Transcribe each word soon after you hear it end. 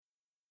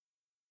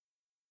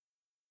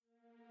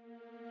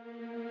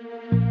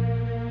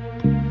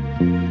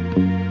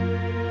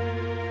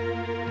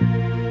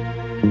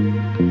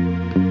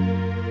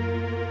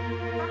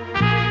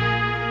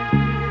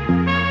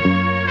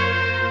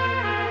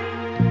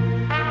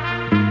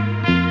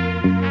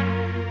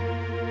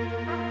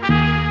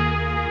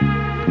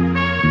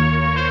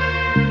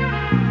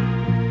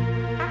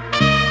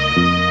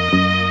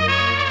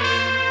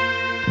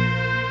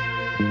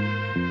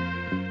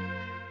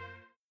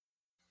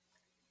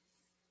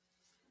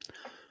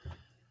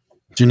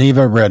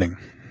Geneva, Reading.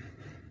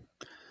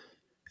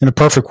 In a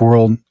perfect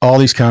world, all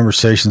these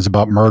conversations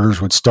about murders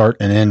would start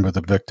and end with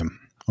a victim.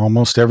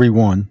 Almost every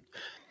one,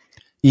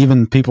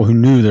 even people who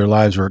knew their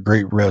lives were at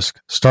great risk,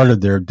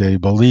 started their day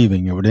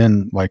believing it would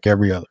end like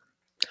every other.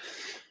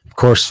 Of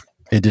course,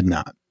 it did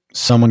not.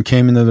 Someone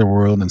came into their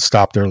world and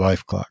stopped their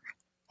life clock,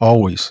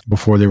 always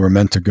before they were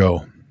meant to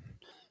go.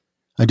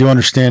 I do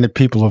understand that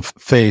people of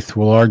faith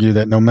will argue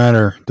that no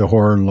matter the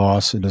horror and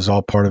loss, it is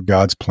all part of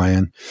God's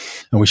plan,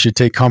 and we should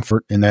take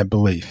comfort in that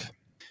belief.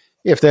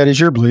 If that is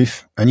your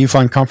belief, and you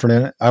find comfort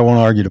in it, I won't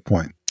argue the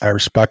point. I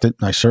respect it,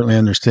 and I certainly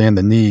understand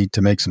the need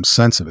to make some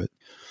sense of it.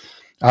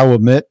 I will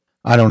admit,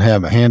 I don't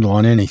have a handle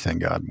on anything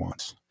God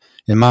wants.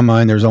 In my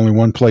mind, there's only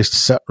one place to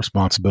set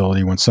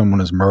responsibility when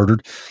someone is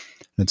murdered.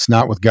 It's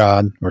not with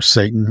God or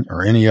Satan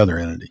or any other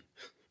entity.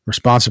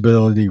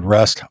 Responsibility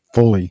rests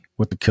fully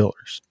with the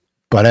killers.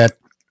 But that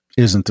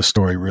isn't the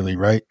story really,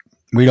 right?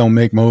 We don't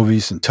make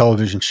movies and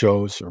television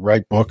shows or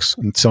write books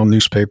and sell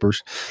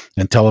newspapers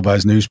and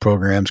televise news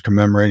programs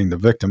commemorating the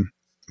victim,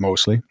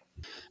 mostly.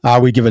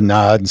 We give a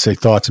nod and say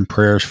thoughts and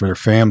prayers for their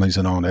families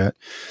and all that.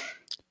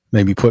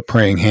 Maybe put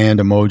praying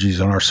hand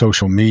emojis on our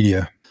social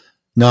media.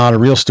 No, the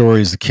real story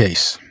is the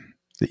case.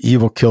 The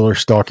evil killer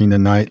stalking the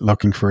night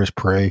looking for his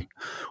prey,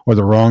 or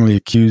the wrongly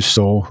accused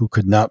soul who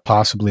could not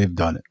possibly have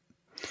done it.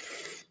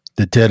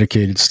 The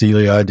dedicated,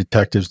 steely-eyed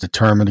detectives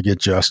determined to get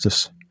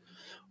justice,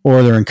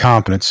 or their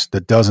incompetence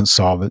that doesn't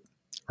solve it,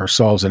 or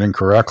solves it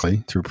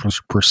incorrectly through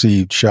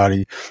perceived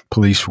shoddy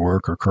police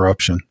work or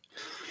corruption.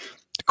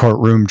 The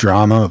courtroom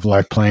drama of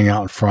life playing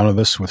out in front of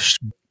us with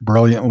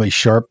brilliantly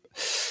sharp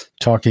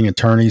talking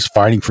attorneys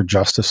fighting for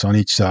justice on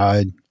each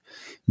side,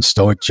 and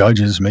stoic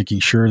judges making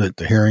sure that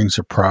the hearings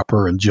are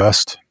proper and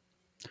just.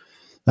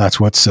 That's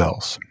what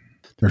sells.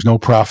 There's no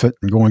profit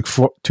in going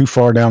too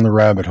far down the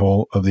rabbit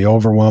hole of the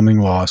overwhelming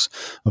loss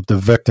of the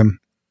victim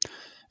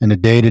and the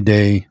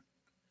day-to-day,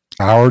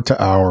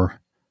 hour-to-hour,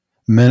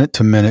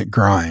 minute-to-minute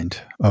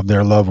grind of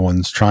their loved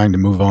ones trying to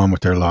move on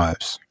with their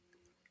lives.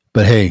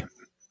 But hey,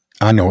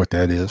 I know what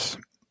that is.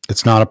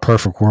 It's not a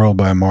perfect world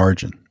by a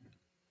margin.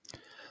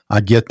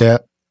 I get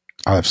that.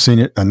 I've seen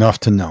it enough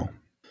to know.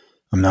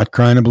 I'm not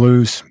crying the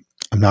blues.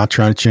 I'm not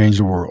trying to change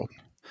the world.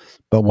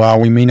 But while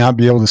we may not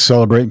be able to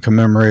celebrate and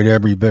commemorate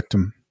every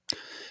victim,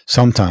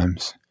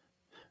 sometimes,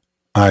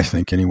 I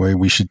think anyway,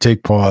 we should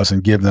take pause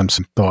and give them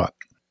some thought.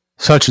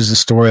 Such is the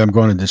story I'm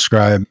going to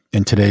describe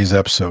in today's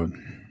episode.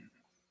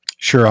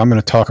 Sure, I'm going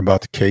to talk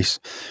about the case.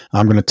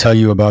 I'm going to tell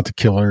you about the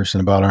killers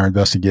and about our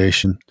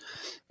investigation.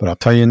 But I'll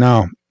tell you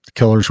now, the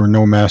killers were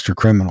no master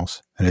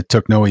criminals, and it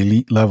took no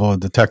elite level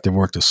of detective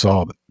work to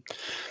solve it.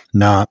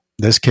 Nah,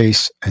 this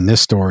case and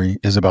this story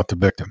is about the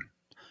victim,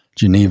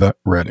 Geneva,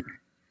 Reading.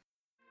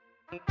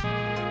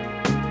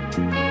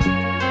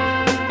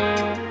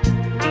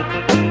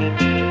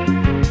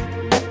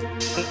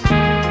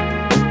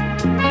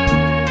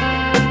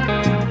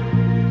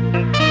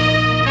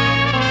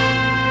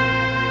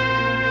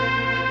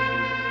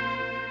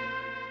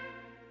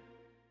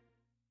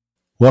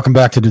 Welcome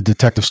back to the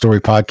Detective Story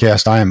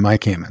Podcast. I am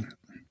Mike Hammond.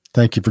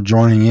 Thank you for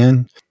joining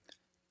in.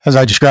 As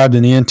I described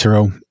in the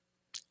intro,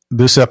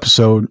 this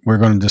episode, we're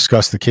going to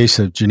discuss the case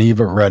of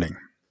Geneva Reading.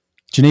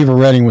 Geneva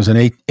Reading was an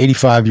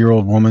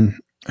 85-year-old woman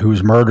who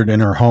was murdered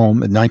in her home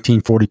at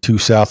 1942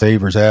 South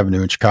Avers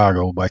Avenue in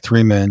Chicago by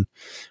three men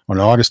on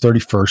August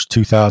 31st,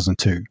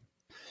 2002.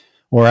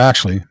 Or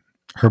actually,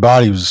 her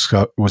body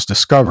was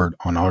discovered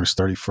on August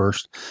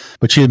 31st,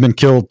 but she had been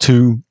killed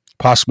 2,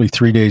 possibly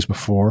 3 days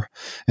before,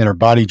 and her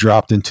body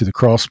dropped into the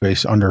crawl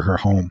space under her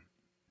home.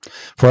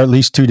 For at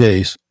least 2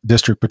 days,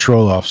 district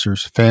patrol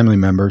officers, family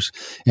members,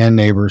 and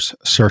neighbors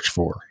searched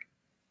for her.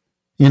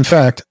 In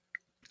fact,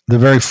 the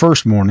very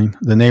first morning,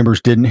 the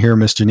neighbors didn't hear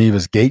Miss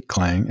Geneva's gate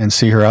clang and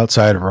see her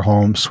outside of her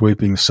home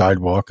sweeping the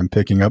sidewalk and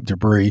picking up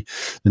debris.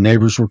 The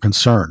neighbors were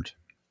concerned.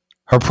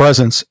 Her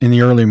presence in the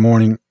early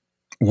morning,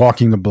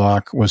 walking the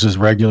block, was as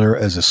regular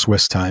as a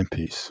Swiss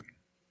timepiece.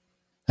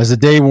 As the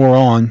day wore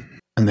on,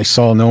 and they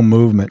saw no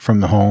movement from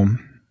the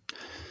home,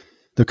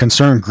 the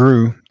concern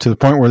grew to the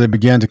point where they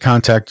began to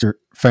contact her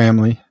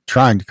family,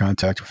 trying to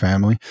contact her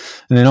family,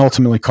 and then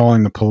ultimately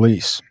calling the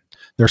police.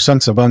 Their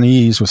sense of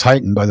unease was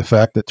heightened by the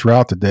fact that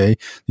throughout the day,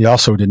 they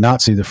also did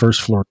not see the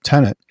first floor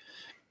tenant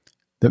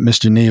that Miss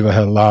Geneva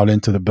had allowed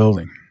into the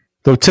building.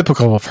 Though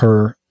typical of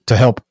her to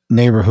help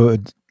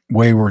neighborhood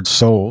wayward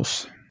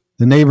souls,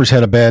 the neighbors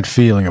had a bad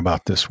feeling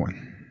about this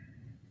one.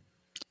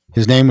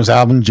 His name was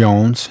Alvin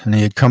Jones, and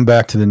he had come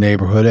back to the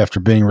neighborhood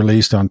after being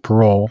released on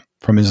parole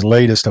from his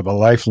latest of a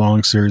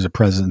lifelong series of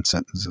prison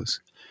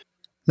sentences.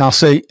 Now, I'll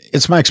say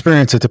it's my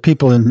experience that the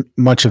people in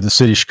much of the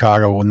city of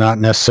Chicago will not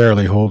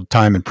necessarily hold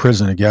time in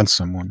prison against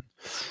someone.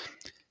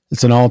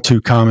 It's an all too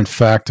common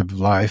fact of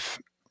life,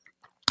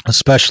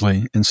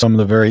 especially in some of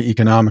the very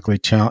economically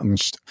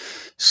challenged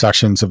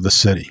sections of the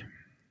city.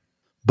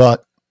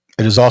 But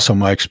it is also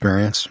my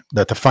experience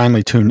that the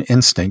finely tuned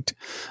instinct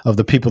of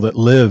the people that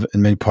live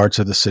in many parts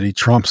of the city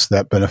trumps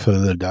that benefit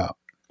of the doubt.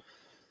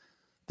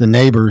 The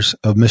neighbors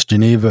of Miss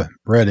Geneva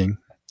Reading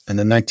and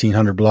the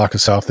 1900 block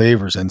of South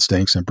Avers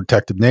instincts and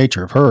protective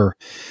nature of her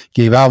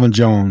gave Alvin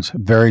Jones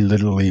very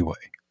little leeway.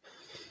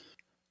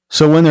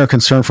 So when their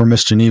concern for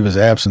Miss Geneva's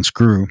absence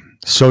grew,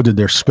 so did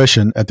their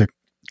suspicion at the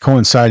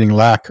coinciding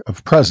lack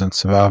of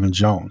presence of Alvin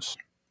Jones.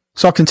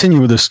 So I'll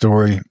continue with this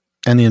story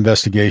and the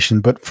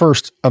investigation, but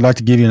first I'd like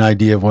to give you an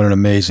idea of what an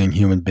amazing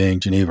human being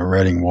Geneva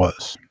Redding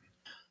was.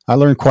 I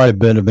learned quite a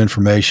bit of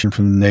information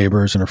from the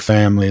neighbors and her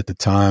family at the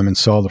time and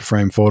saw the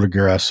framed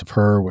photographs of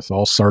her with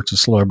all sorts of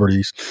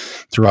celebrities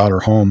throughout her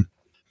home,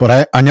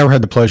 but I never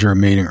had the pleasure of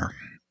meeting her.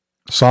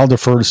 So I'll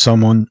defer to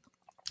someone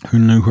who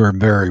knew her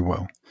very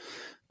well.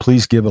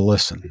 Please give a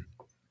listen.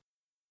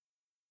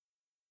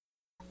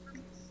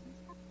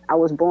 I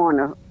was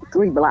born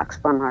 3 blocks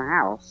from her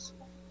house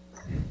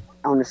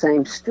on the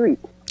same street.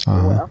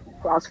 Well,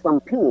 across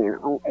from Penn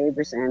on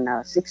Avers and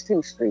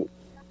 16th Street.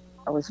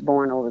 I was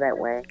born over that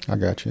way. I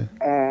got you.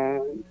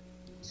 And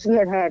she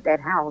had that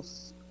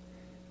house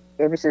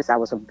ever since I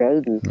was a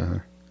baby.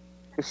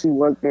 She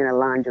worked in a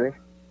laundry.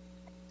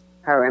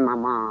 Her and my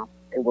mom.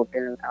 They worked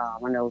in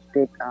one of those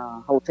big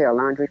hotel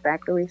laundry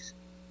factories.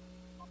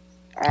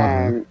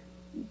 And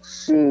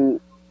she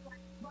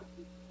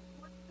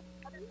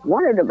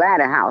wanted to buy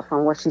the house,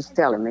 from what she's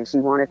telling me. She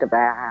wanted to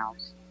buy a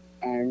house.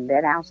 And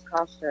that house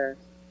cost her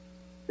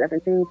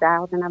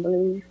 $17,000, I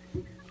believe.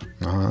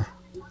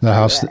 The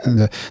house,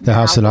 the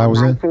house that I was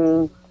in?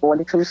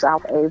 1942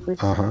 South Avery.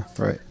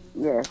 Right.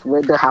 Yes,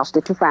 with the house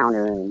that you found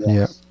her in.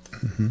 Yes.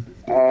 Yep.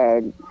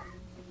 And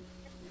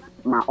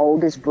my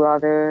oldest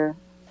brother,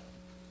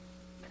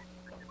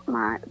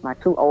 my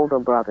 2 older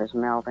brothers,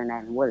 Melvin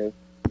and Willie,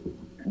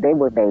 they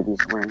were babies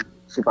when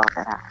she bought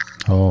that house.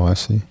 Oh, I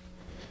see.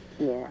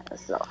 Yeah,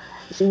 so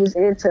she was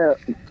into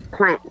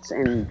plants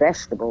and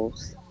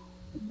vegetables,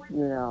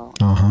 you know.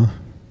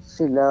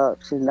 She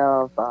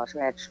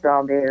had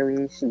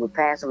strawberries. She would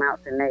pass them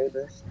out to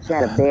neighbors. She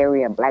had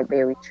a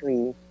blackberry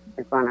tree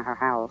in front of her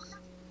house.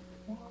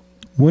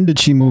 When did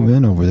she move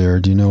in over there?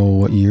 Do you know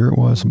what year it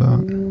was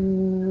about?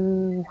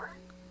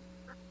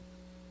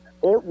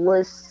 It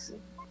was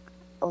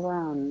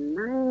around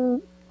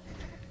 9.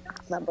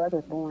 My brother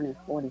was born in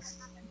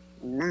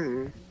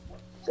 49.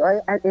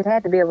 So it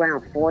had to be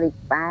around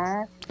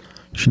 45.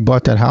 She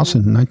bought that house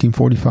in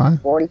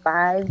 1945?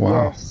 45,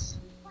 wow.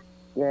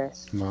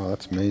 Yes. Wow,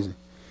 that's amazing.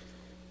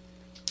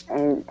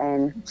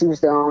 And she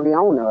was the only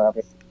owner of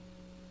it.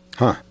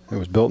 Huh. It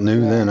was built new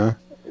then, huh?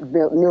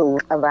 Built new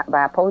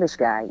by a Polish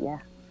guy, yeah.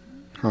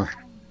 Huh.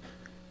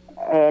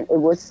 And it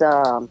was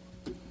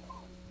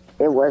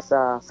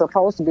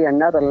supposed to be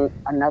another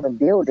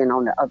building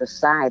on the other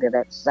side of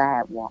that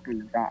sidewalk in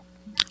the back.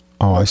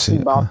 Oh, I see.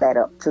 She bought that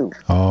up too.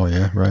 Oh,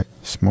 yeah, right.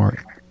 Smart.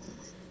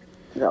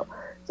 So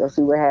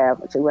she would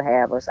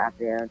have us out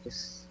there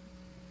just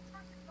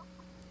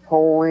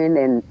hoeing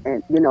and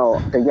you know,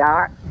 the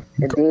yard,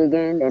 the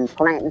digging and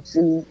planting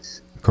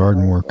seeds.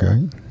 Garden work,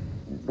 right?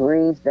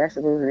 Greens,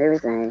 vegetables, and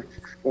everything.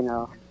 You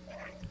know,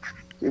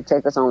 she'd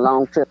take us on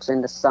long trips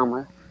in the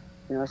summer.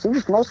 You know, she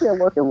was mostly a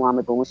working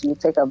woman, but when she would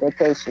take her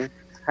vacation,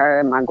 her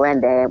and my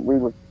granddad,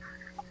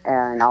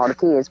 and all the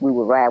kids, we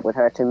would ride with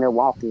her to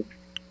Milwaukee.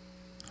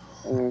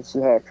 And she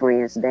had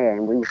friends there,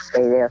 and we would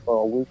stay there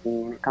for a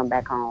weekend and come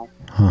back home.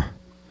 Huh.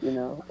 You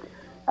know,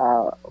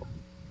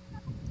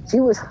 she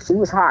was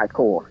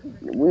hardcore.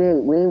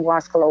 We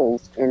washed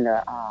clothes in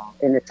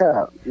the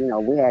tub. You know,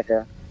 we had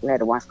to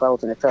wash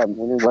clothes in the tub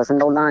when there wasn't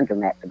no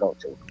laundromat to go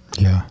to.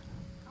 Yeah.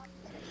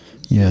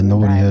 Yeah,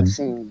 nobody had.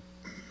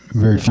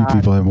 Very few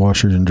people had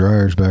washers and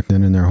dryers back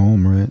then in their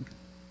home, right?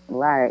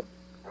 Right.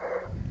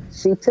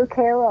 She took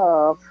care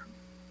of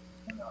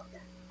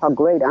her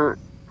great aunt.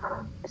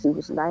 She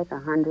was like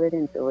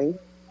 103.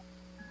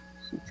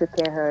 She took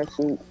care of her.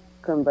 She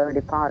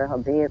converted part of her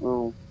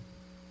bedroom,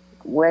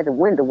 where the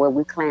window where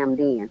we clammed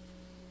in.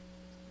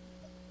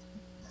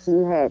 She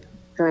had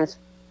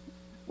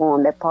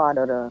transformed that part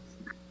of the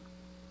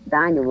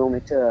dining room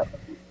into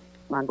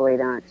my great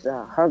aunt's,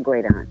 her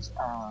great aunt's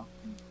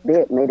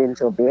bed, made it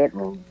into a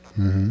bedroom.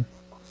 Mm-hmm.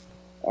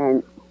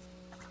 And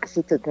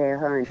she took care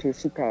of her until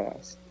she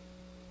passed.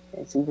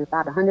 And she was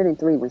about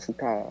 103 when she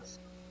passed.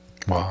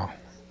 Wow.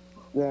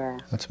 Yeah.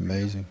 That's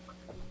amazing.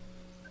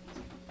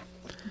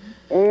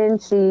 And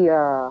she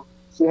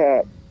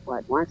had,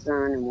 one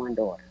son and one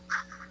daughter.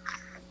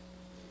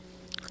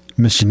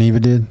 Miss Geneva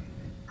did?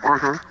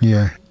 Uh-huh.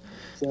 Yeah.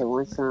 She had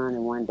one son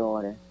and one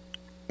daughter.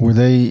 Were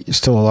they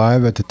still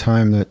alive at the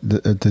time that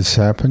this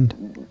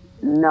happened?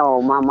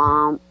 No, my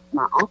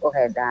uncle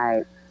had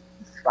died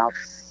about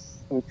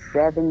in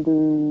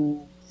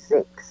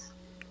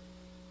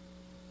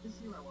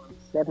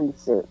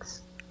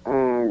 76.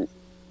 And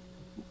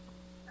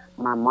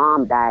my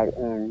mom died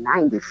in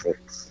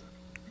 96.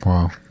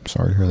 Wow.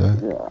 Sorry to hear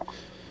that. Yeah.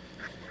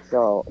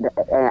 So,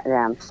 and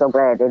I'm so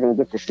glad they didn't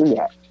get to see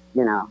that,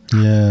 you know.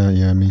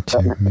 Yeah, me too.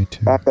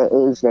 At the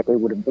age that they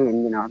would have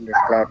been, you know, I'm just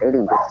glad they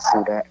didn't get to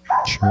see that.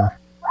 Sure.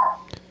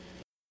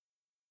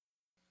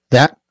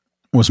 That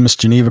was Miss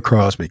Geneva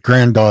Crosby,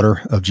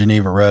 granddaughter of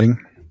Geneva Redding,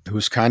 who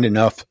was kind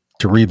enough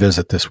to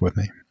revisit this with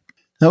me.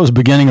 That was the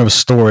beginning of a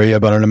story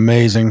about an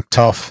amazing,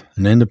 tough,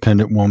 and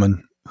independent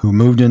woman who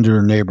moved into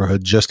her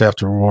neighborhood just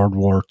after World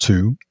War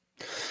II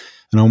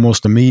and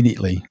almost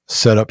immediately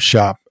set up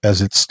shop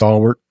as its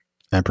stalwart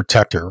and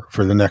protector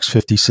for the next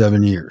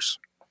 57 years.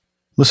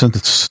 Listen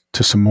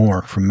to some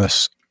more from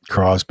Miss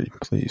Crosby,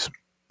 please.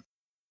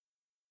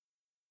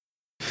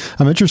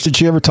 I'm interested. Did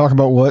she ever talk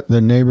about what the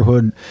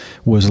neighborhood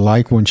was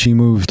like when she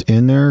moved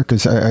in there?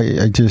 Because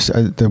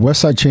the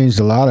West Side changed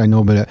a lot, I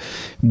know, but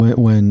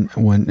when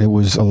it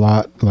was a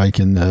lot like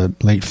in the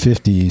late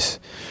 50s,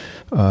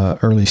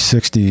 early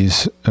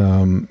 60s.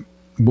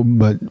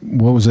 But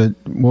what was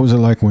it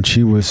like when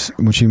she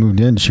moved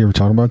in? Did she ever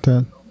talk about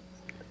that?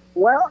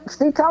 Well,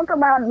 she talked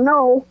about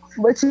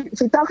but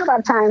she talked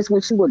about times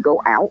when she would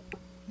go out.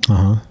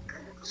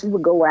 She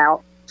would go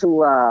out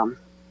to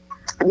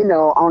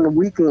on the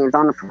weekends,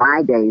 on the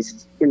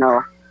Fridays,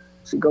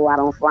 she'd go out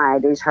on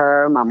Fridays,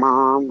 her, my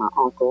mom, my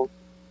uncle,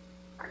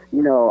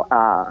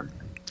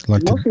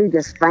 mostly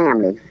just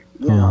family,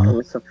 it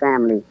was a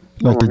family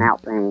going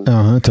out thing.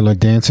 To like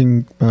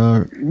dancing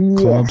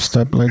clubs,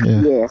 stuff like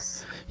that.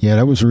 Yes. Yeah,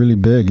 that was really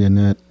big in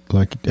that,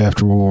 like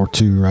after World War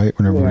II, right?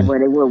 Where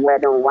they would wear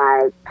them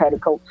white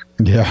petticoats.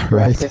 Yeah,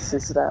 right. And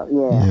stuff.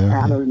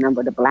 Yeah. I don't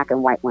remember the black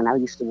and white one I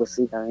used to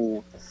see her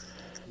in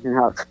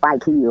her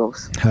spike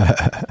heels.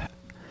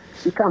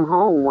 She come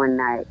home one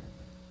night,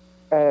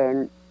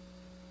 and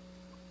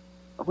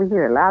we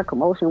hear a lot of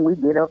commotion. We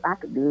get up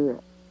out the bed,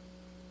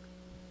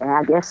 and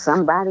I guess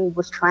somebody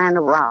was trying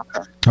to rob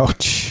her. Oh,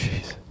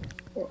 jeez.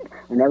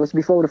 And that was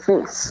before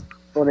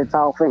the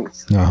tall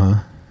fence.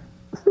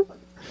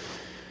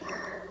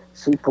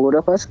 She pulled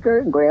up her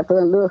skirt, grabbed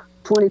her little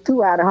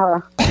 22 out of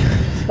her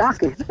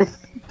stocking,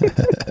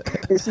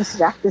 and she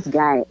shot this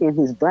guy in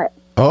his butt.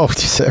 Oh,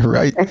 is that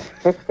right?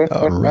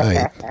 All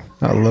right.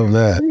 I love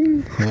that.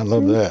 She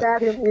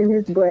shot him in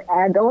his butt.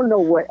 I don't know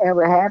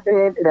whatever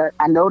happened.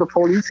 I know the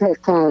police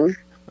had came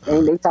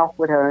and they talked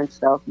with her and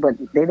stuff, but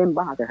they didn't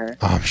bother her.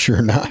 I'm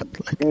sure not.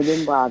 They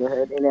didn't bother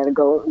her. They let her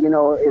go.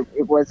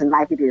 It wasn't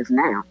like it is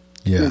now.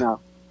 Yeah.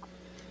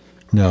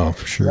 No,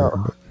 for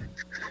sure.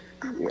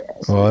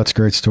 So, well, that's a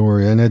great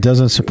story. And it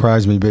doesn't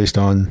surprise me based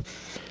on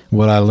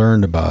what I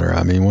learned about her.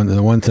 I mean,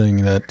 the one thing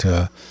that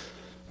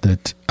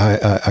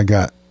I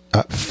got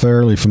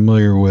fairly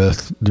familiar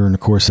with during the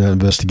course of that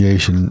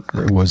investigation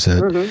was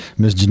that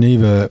Miss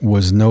Geneva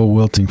was no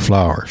wilting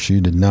flower.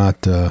 She did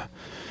not.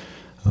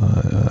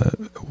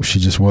 She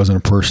just wasn't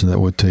a person that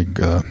would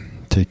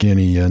take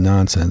any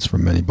nonsense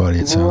from anybody.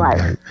 It sounded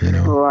like,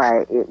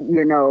 Right.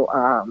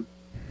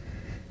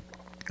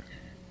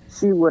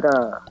 She would.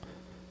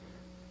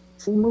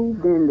 She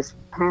moved in this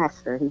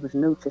pastor. He was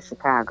new to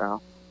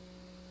Chicago,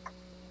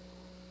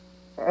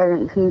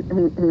 and he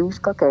was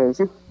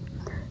Caucasian.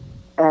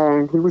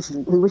 And he was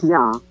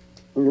young,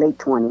 in late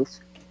 20s.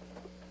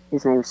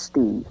 His name was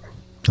Steve.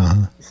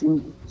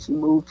 She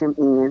moved him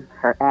in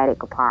her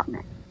attic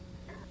apartment.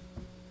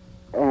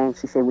 And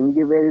she said, when you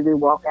get ready to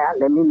walk out,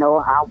 let me know.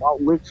 I'll walk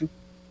with you.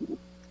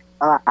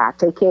 I'll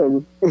take care of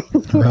you.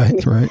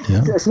 Right,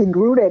 yeah. So she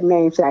grew that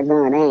name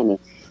Shotgun Annie.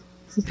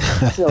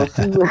 So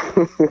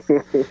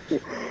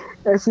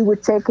she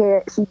would take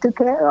care. She took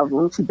care of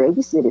him. She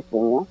babysitted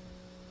for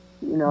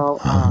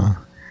him.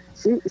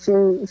 She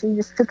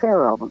just took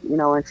care of him,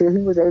 until he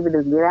was able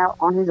to get out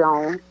on his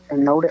own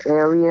and know the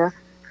area.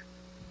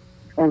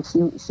 And she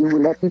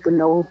would let people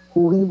know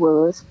who he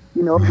was,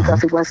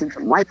 because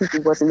white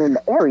people wasn't in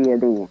the area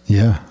then.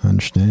 Yeah, I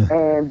understand.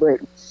 But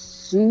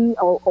she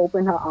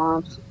opened her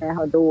arms and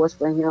her doors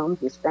for him,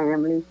 his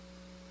family,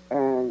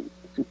 and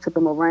she took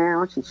him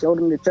around. She showed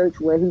him the church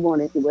where he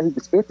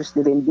was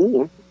interested in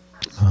being,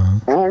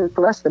 and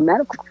plus the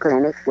medical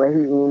clinic where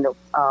he ended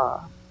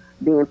up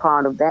being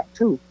part of that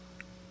too.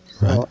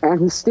 Right. So, and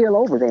he's still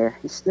over there.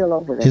 Is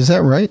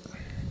that right?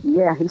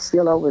 Yeah, he's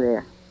still over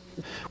there.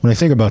 When I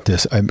think about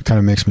this, it kind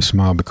of makes me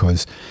smile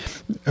because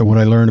when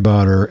I learned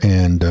about her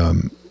and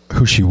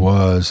who she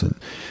was, and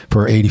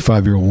for an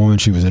 85-year-old woman,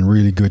 she was in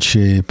really good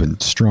shape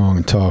and strong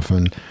and tough.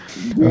 And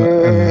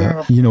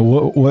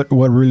what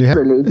really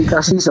happened?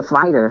 Because she's a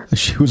fighter.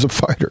 She was a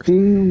fighter.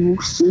 She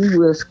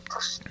was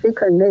stick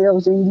her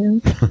nails in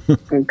you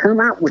and come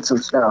out with some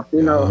stuff.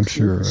 I'm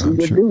sure. She would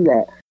do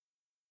that.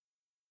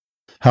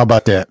 How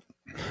about that?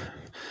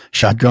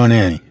 Shotgun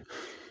Annie,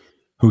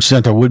 who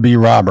sent a would-be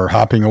robber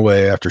hopping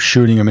away after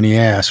shooting him in the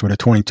ass with a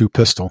 .22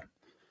 pistol,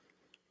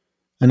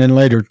 and then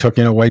later took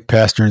in a white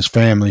pastor and his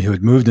family who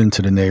had moved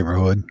into the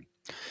neighborhood,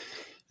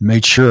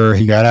 made sure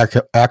he got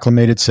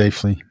acclimated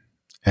safely,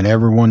 and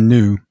everyone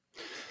knew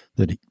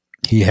that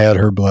he had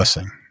her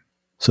blessing.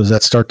 So does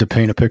that start to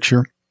paint a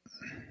picture?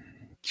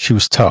 She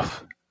was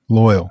tough,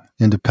 loyal,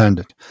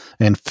 independent,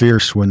 and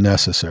fierce when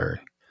necessary.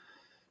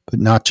 But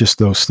not just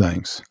those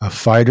things. A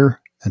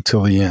fighter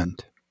until the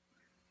end.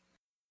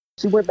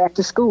 She went back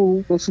to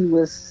school when she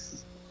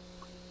was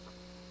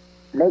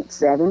late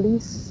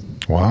 70s.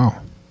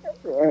 Wow.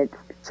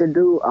 To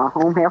do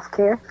home health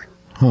care.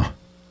 Huh.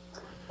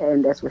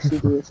 And that's what she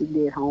did. She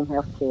did home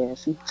health care.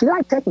 She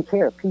liked taking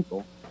care of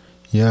people.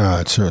 Yeah,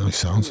 it certainly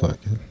sounds like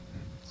it.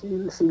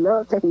 She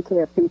loved taking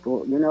care of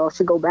people. You know,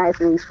 she go buy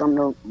things from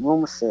the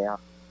rumor cell,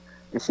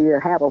 and she'll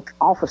have an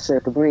officer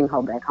to bring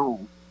her back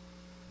home.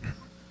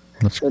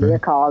 That's So great. they'll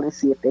call and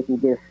see if they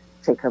can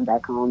take her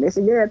back home. They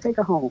say, yeah, take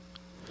her home.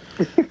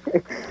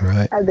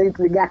 Right. And they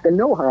got to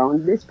know her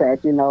on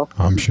dispatch, you know.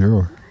 I'm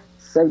sure.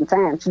 Certain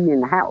times she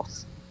in the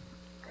house.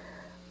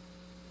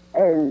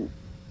 And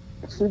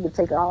she would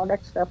take all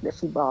that stuff that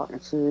she bought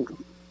and she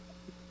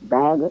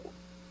bag it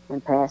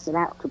and pass it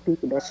out to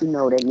people that she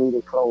know that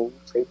needed clothes.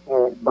 They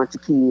had a bunch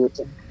of kids,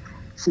 and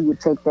she would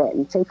take that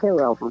and take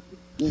care of them.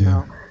 You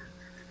know.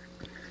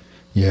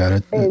 Yeah,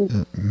 that's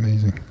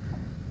amazing.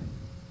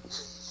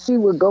 She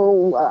would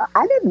go.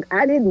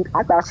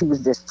 I thought she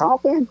was just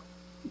talking,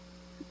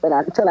 but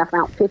until I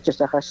found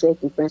pictures of her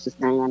shaking Princess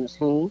Diana's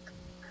hand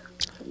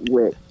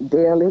with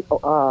Daly,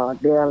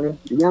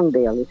 young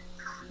Daly,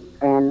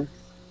 and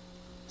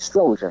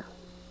Stroger.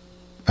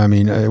 I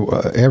mean,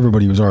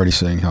 everybody was already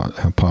saying how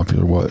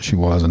popular she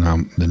was and how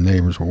the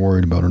neighbors were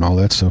worried about her and all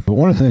that stuff. But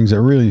one of the things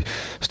that really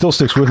still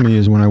sticks with me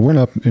is when I went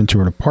up into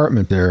her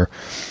apartment there,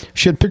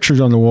 she had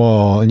pictures on the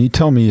wall, and you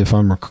tell me if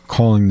I'm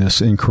recalling this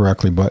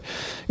incorrectly, but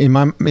in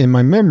my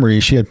memory,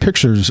 she had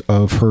pictures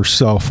of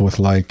herself with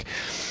like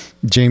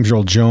James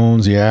Earl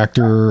Jones, the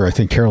actor, I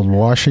think Harold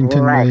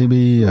Washington,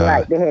 maybe.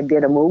 Right, they had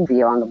did a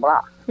movie on the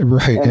block.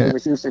 Right. And it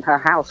was using her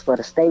house for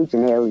the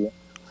staging area.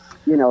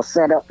 You know,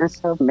 set up and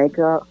stuff,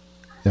 makeup.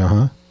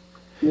 Uh-huh.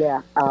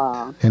 Yeah.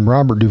 And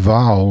Robert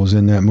Duvall was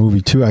in that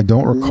movie too. I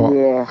don't recall.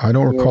 Yeah, I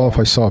don't recall if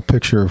I saw a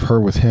picture of her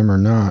with him or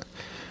not.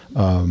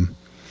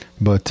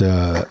 But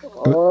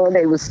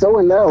they were so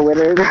in love with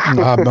her.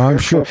 I'm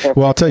sure.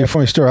 Well, I'll tell you a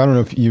funny story. I don't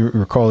know if you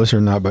recall this or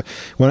not, but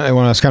when I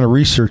was kind of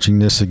researching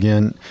this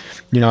again,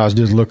 you know, I was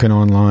just looking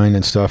online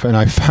and stuff, and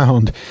I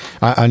found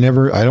I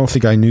don't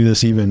think I knew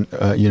this even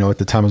you know, at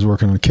the time I was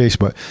working on the case,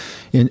 but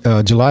in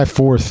July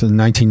 4th in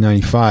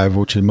 1995,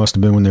 which it must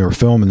have been when they were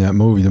filming that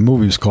movie. The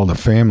movie was called A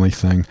Family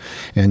Thing,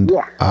 and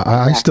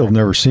I still have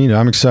never seen it.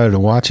 I'm excited to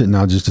watch it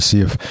now just to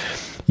see if,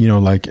 you know,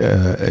 like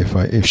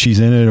if she's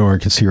in it, or I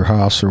can see her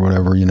house or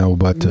whatever, you know.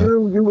 But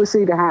you will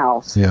see the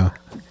house. Yeah.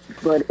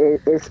 But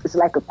it's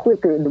like a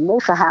quicker. The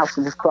Mocha house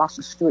was across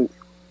the street,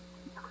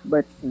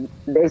 but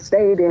they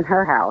stayed in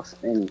her house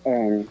and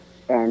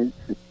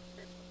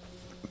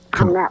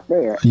hung out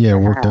there. Yeah,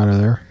 worked out of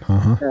there.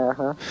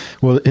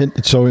 Well,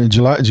 so in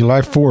July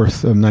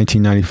 4th of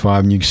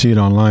 1995, and you can see it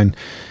online.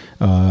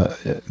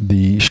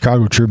 The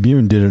Chicago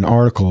Tribune did an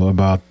article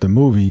about the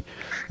movie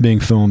being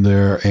filmed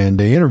there, and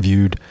they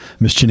interviewed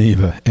Miss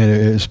Geneva, and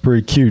it's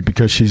pretty cute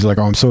because she's like,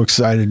 "Oh, I'm so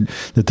excited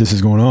that this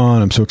is going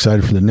on. I'm so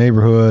excited for the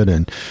neighborhood,"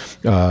 and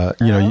you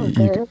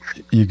know,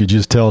 you could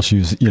just tell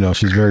she's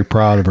very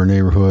proud of her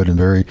neighborhood and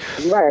very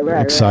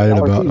excited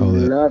about all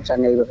that. Loves her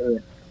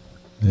neighborhood.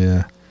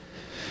 Yeah.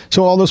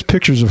 So all those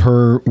pictures of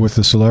her with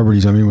the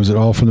celebrities, I mean, was it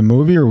all from the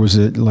movie, or was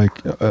it like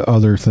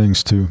other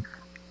things too?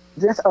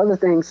 Just other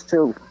things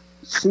too.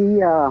 She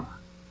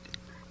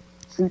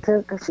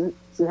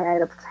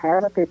had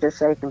a picture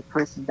shaking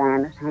Princess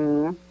Diana's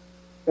hand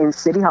in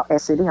City Hall.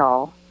 At City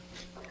Hall,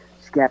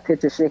 she got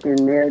pictures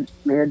shaking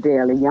Mayor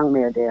Daley, young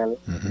Mayor Daley,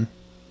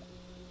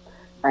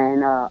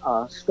 and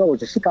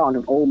Stroger. She called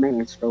him Old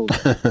Man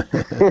Stroger.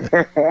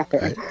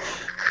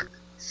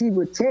 She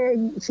would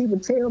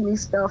tell me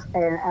stuff,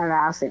 and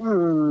I said,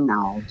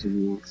 no,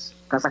 Jeans.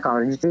 Because I call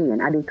her Jean.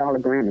 I didn't call her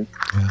Granny.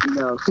 Yeah. You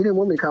know, she didn't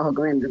want me to call her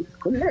Granny.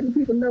 Because letting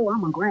people know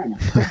I'm a granny.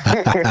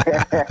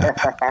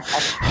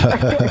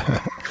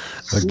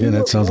 Again,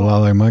 that sounds a lot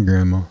like my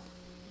grandma.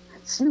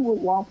 She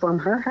would walk from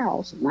her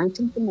house,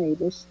 19th and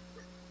Neighbors,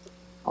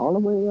 all the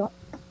way up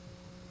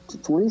to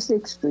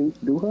 26th Street,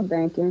 do her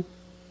banking.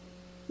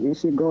 Then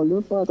she'd go a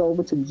little further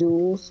over to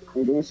Jules,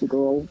 and then she'd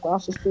go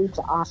across the street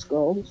to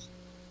Osco's.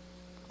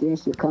 Then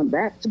she'd come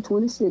back to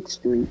 26th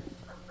Street.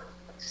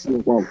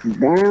 She'd walk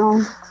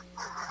down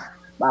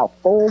about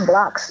 4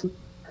 blocks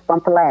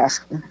from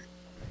Pulaski,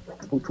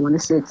 from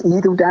 26,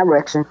 either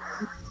direction.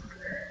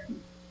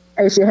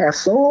 And she has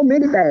so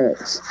many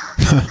bags.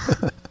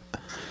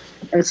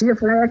 And she'll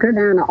flag her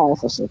down the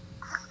officer.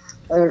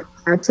 And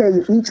I tell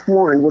you, each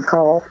one would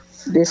call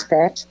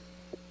dispatch.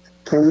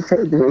 Can we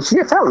take you?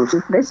 She'll tell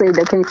them. They say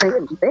they can't take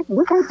you.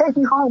 We can't take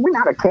you home. We're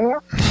not a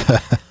cab.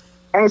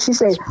 And she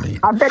said,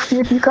 I bet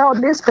you if you call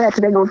dispatch,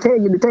 they're going to tell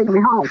you to take me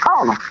home.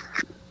 Call them.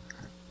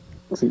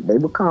 See, they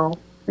would call.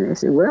 And they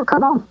said, well,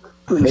 come on.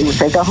 And they would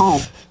take her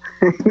home.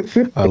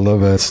 I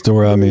love that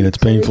story. I mean, it's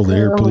painful to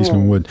hear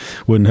policemen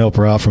wouldn't help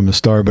her out from the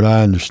start, but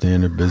I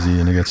understand they're busy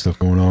and they got stuff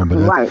going on. But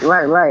right.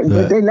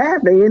 But they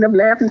laughed. They end up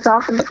laughing,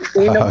 talking.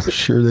 I'm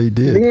sure they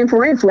did. Being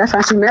friends. That's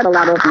how she met a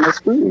lot of them as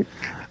friends.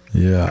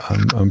 Yeah,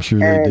 I'm sure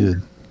they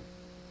did.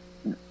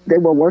 They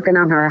were working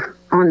on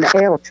the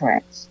L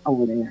tracks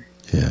over there.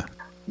 Yeah.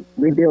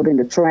 Rebuilding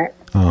the track.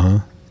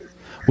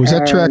 Was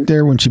that track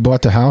there when she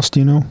bought the house, do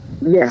you know?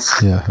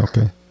 Yes. Yeah,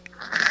 okay.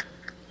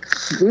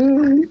 She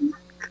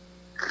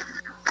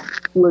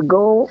would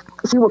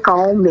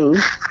call me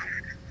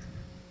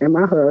and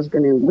my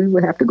husband, and we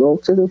would have to go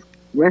to the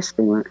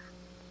restaurant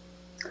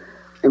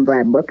and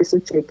buy buckets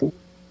of chicken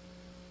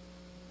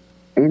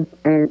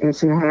and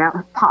she had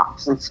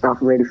pops and stuff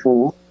ready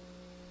for them.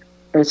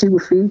 And she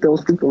would feed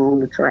those people on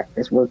the track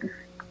that's working.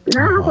 Get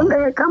down from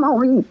there, come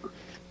on, eat.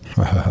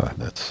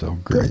 That's so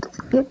great.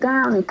 Get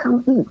down and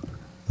come eat.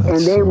 That's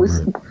and they so was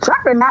great.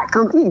 trying to not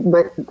come eat,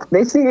 but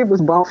they see it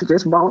was bought,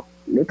 just bought.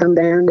 They come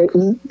down, they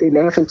eat, they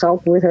laugh and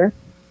talk with her.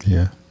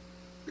 Yeah.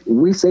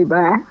 We say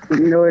bye,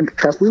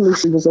 because we knew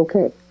she was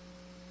okay.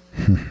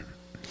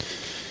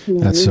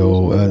 That's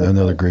so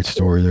another great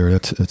story there.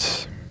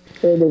 That's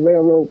So the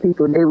railroad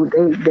people, they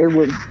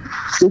would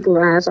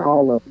supervise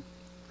all of them.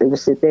 They would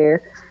sit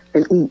there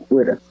and eat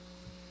with her.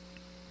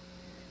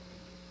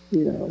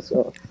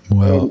 So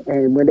well.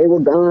 And when they were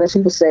gone, she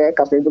was sad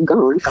because they were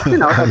gone.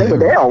 Cause they were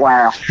there a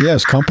while.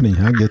 Yes, company.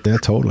 I get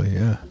that totally.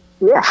 Yeah.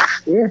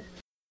 Yeah.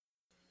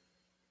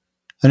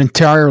 An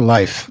entire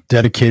life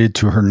dedicated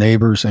to her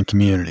neighbors and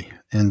community,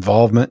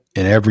 involvement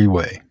in every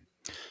way.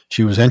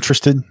 She was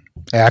interested,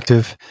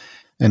 active,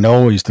 and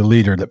always the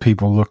leader that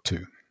people looked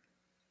to.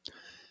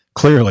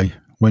 Clearly,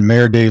 when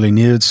Mayor Daley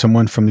needed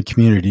someone from the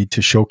community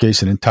to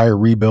showcase an entire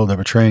rebuild of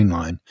a train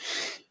line,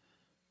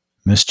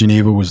 Miss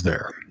Geneva was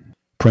there.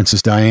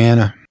 Princess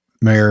Diana,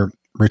 Mayor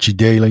Richie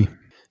Daley,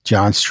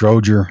 John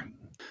Stroger,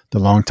 the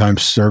longtime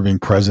serving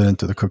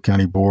president of the Cook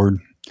County Board,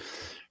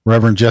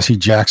 Reverend Jesse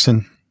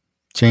Jackson,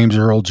 James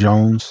Earl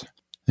Jones,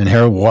 and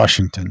Harold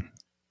Washington,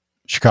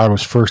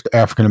 Chicago's first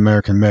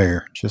African-American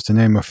mayor, just to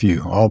name a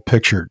few, all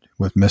pictured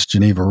with Miss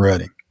Geneva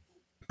Redding.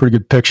 Pretty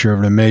good picture of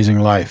an amazing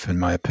life, in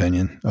my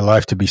opinion, a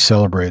life to be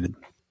celebrated.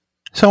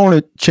 So I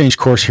want to change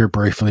course here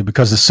briefly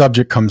because the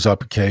subject comes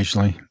up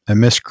occasionally, and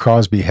Miss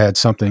Crosby had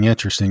something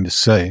interesting to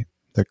say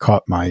that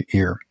caught my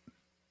ear.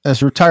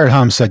 As a retired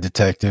homicide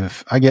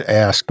detective, I get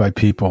asked by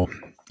people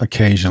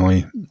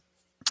occasionally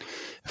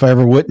if I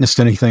ever witnessed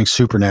anything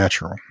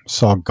supernatural,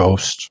 saw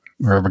ghosts,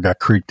 or ever got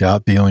creeped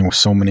out dealing with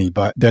so many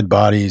dead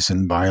bodies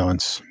and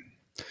violence.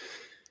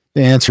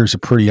 The answer is a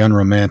pretty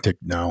unromantic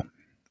no.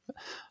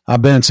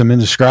 I've been in some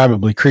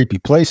indescribably creepy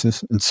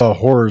places and saw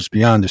horrors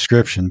beyond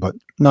description, but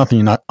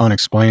nothing not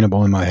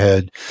unexplainable in my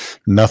head,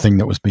 nothing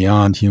that was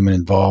beyond human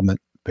involvement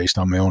based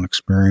on my own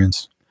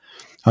experience.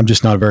 I'm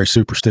just not a very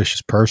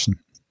superstitious person.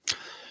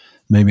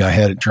 Maybe I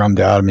had it drummed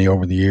out of me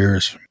over the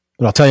years.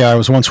 But I'll tell you, I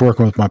was once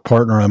working with my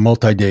partner on a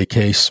multi-day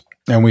case,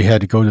 and we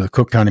had to go to the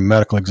Cook County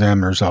Medical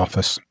Examiner's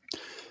office,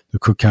 the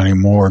Cook County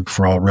morgue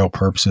for all real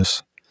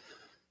purposes,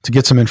 to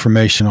get some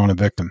information on a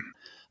victim.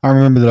 I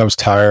remember that I was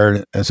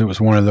tired, as it was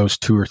one of those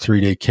 2 or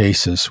 3 day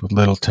cases with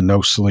little to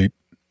no sleep.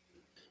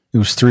 It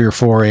was 3 or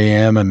 4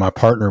 a.m., and my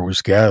partner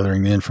was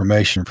gathering the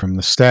information from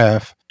the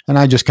staff, and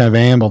I just kind of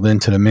ambled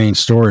into the main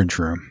storage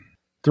room.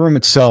 The room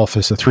itself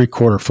is a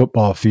 3/4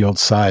 football field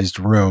sized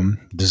room,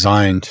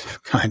 designed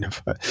kind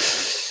of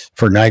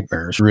for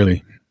nightmares,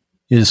 really.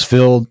 It is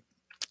filled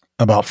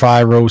about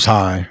 5 rows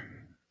high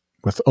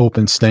with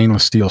open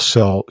stainless steel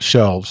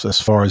shelves as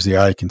far as the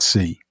eye can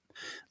see.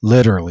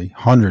 Literally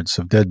hundreds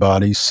of dead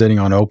bodies sitting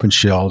on open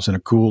shelves in a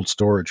cooled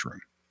storage room.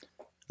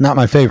 Not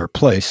my favorite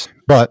place,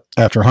 but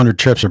after 100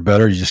 trips or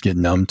better, you just get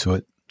numb to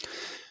it.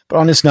 But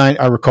on this night,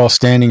 I recall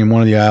standing in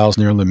one of the aisles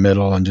near the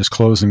middle and just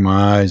closing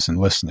my eyes and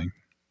listening.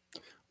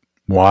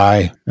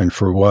 Why and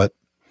for what?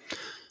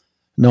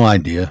 No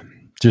idea.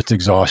 Just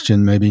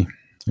exhaustion, maybe,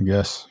 I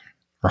guess.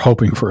 Or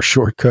hoping for a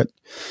shortcut.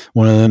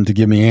 One of them to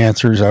give me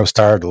answers I was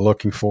tired of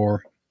looking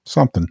for.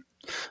 Something.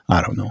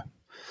 I don't know.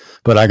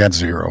 But I got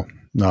zero.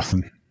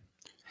 Nothing.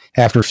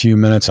 After a few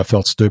minutes, I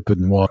felt stupid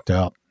and walked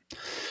out.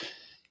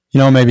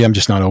 Maybe I'm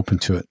just not open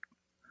to it.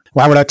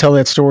 Why would I tell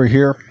that story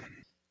here?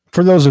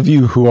 For those of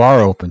you who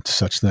are open to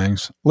such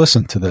things,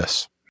 listen to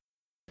this.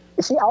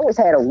 She always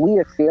had a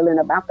weird feeling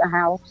about the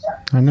house.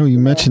 I know you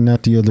mentioned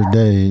that the other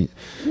day.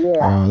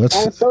 Yeah, and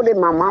so did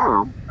my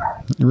mom.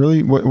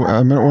 Really? What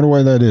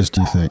way that is,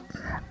 do you think?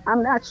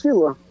 I'm not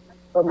sure.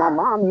 But my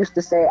mom used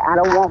to say, I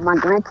don't want my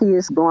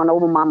grandkids going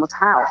over mama's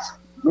house.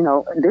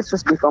 This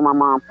was before my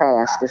mom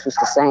passed. This was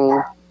the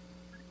same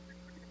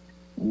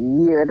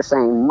year, the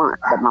same month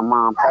that my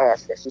mom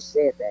passed that she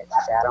said that.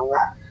 She said,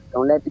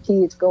 don't let the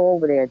kids go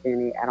over there,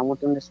 Jenny. I don't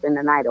want them to spend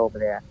the night over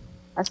there.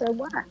 I said,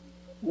 why?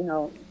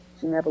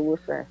 She never would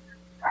say.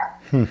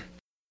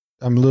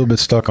 I'm a little bit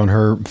stuck on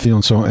her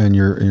feeling so, and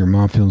your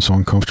mom feeling so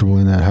uncomfortable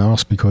in that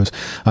house because,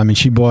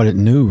 she bought it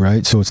new,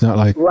 right? So it's not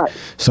like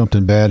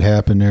something bad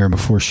happened there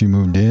before she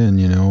moved in,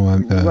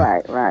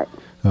 Right.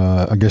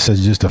 I guess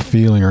that's just a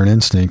feeling or an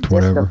instinct, just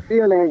whatever. Just a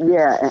feeling,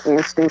 yeah, an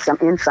instinct, some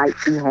insight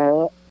she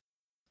had.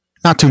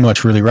 Not too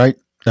much, really, right?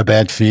 A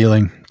bad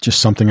feeling, just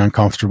something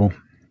uncomfortable.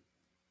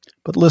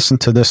 But listen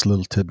to this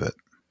little tidbit.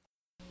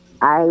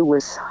 I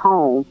was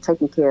home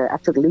taking care. I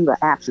took leave of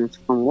absence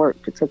from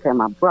work to take care of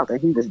my brother.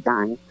 He was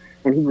dying,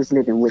 and he was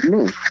living with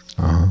me.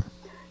 Uh-huh.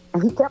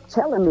 And he kept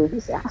telling me, he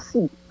said, I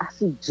see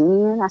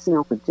Jen, I see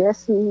Uncle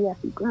Jesse, I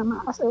see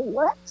Grandma. I said,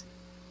 what?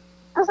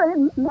 I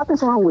said,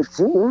 nothing's wrong with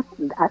Jen.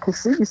 I can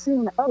see you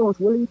seeing the other ones,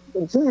 Willie.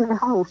 Jen at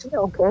home, she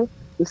okay.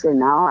 He said,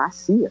 no, I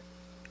see her.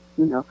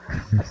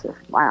 I said,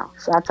 wow.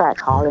 So I tried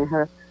calling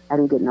her. I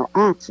didn't get no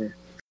answer.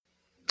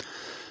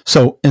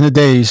 So in the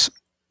days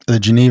the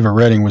Geneva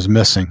Redding was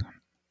missing,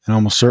 and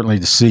almost certainly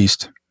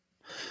deceased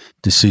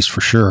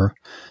for sure.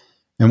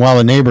 And while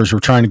the neighbors were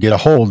trying to get a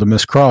hold of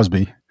Miss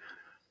Crosby,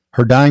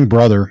 her dying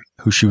brother,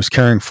 who she was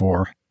caring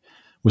for,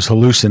 was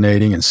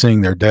hallucinating and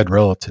seeing their dead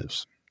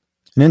relatives.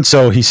 And in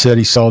so he said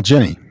he saw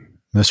Jenny,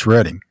 Miss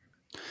Redding.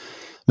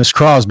 Miss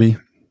Crosby,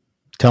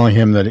 telling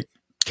him that it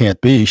can't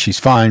be, she's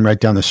fine right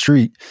down the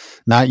street,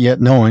 not yet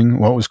knowing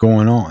what was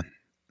going on.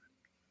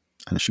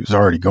 And she was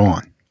already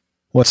gone.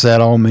 What's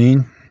that all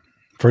mean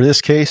for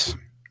this case?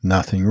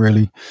 Nothing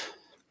really.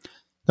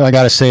 Though I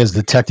got to say, as a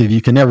detective,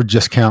 you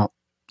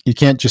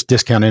can't just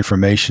discount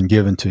information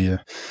given to you.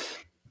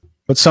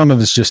 But some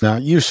of it's just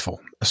not useful,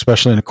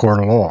 especially in a court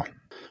of law.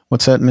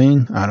 What's that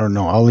mean? I don't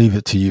know. I'll leave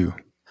it to you.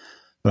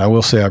 But I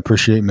will say I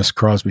appreciate Miss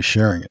Crosby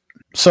sharing it.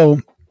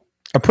 So,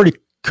 a pretty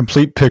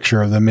complete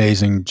picture of the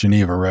amazing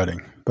Geneva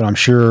Redding. But I'm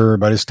sure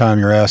by this time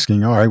you're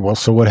asking, all right, well,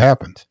 so what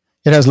happened?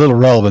 It has little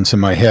relevance in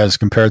my head as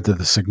compared to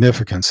the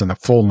significance and the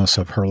fullness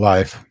of her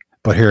life.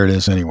 But here it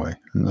is anyway.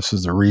 And this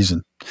is the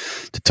reason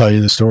to tell you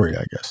the story,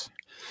 I guess.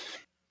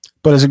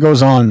 But as it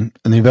goes on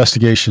and the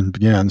investigation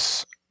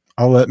begins,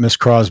 I'll let Miss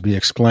Crosby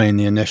explain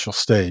the initial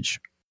stage.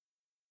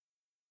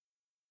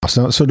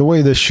 So the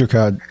way this shook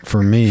out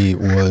for me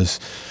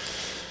was,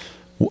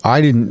 I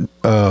didn't,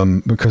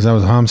 because I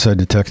was a homicide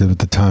detective at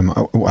the time,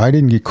 I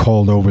didn't get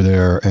called over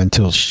there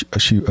until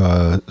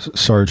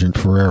Sergeant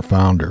Ferrer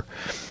found her.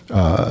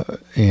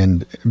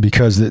 And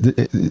because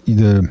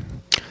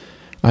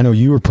I know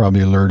you were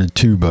probably alerted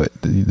too, but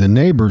the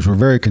neighbors were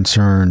very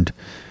concerned,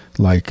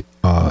 like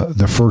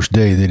the first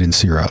day they didn't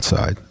see her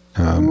outside.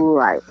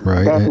 Right.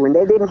 Right. When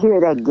they didn't hear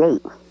that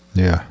gate.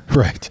 Yeah,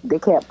 right. They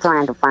kept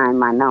trying to find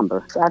my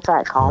number. So I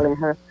tried calling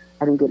her.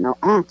 I didn't get no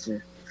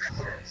answer.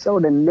 So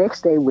the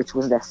next day, which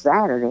was that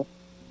Saturday,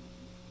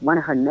 one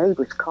of her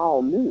neighbors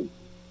called me.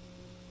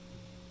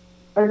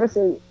 And they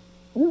said,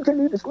 "You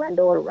Geneva's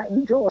granddaughter, right?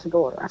 You George's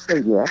daughter." I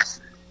said, "Yes."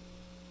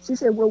 She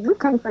said, "Well, we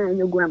can't find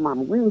your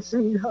grandmama. We ain't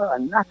seen her or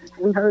nothing.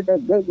 Ain't heard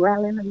that gate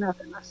rattling or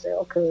nothing." I said,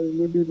 "Okay,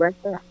 you'll be right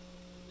there."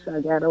 So I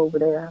got over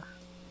there.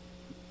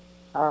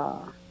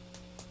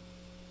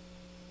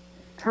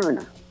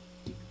 Turner.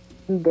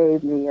 He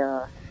gave me,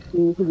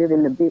 he lived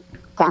in the big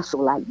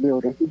castle-like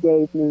building. He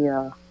gave me,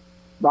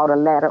 brought a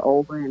ladder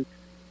over, and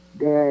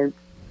there,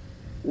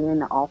 in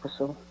the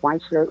officer,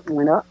 white shirt,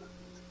 went up,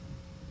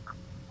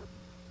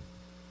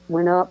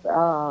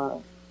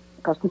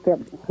 because he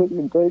kept hitting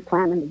the gate,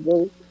 climbing the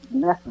gate,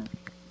 nothing.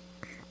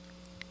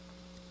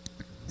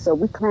 So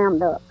we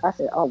climbed up. I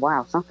said, "Oh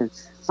wow,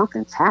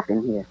 something's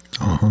happened here."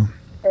 Uh-huh.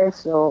 And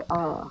so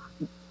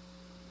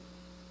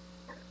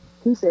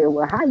he said,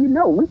 "Well, how you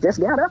know? We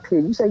just got up here.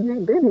 You said you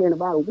ain't been here in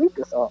about a week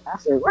or so." I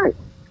said, "Right."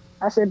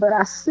 I said, "But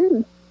I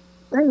see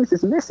things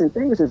is missing,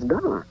 things is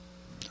gone."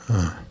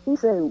 He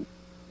said,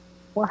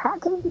 "Well, how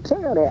can you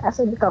tell that?" I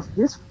said, "Because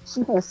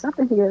she has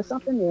something here,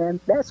 something there, and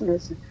that's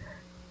missing."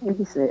 And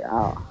he said,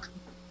 "Oh."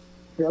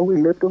 So we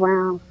looked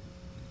around.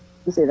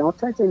 He said, "Don't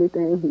touch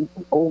anything." He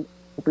opened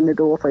the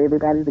door for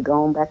everybody to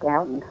go on back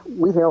out, and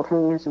we held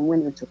hands and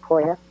went into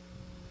prayer.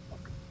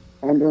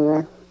 And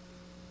then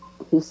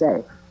he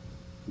said,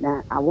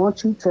 "Now I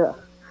want you to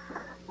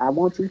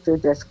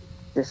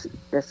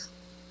just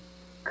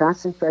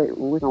concentrate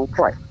when we're gonna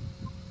pray."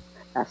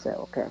 I said,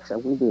 "Okay." So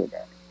we did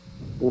that.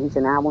 And he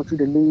said, "Now I want you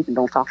to leave and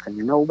don't talk to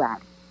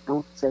nobody.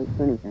 Don't say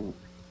anything,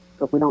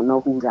 because we don't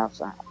know who's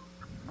outside."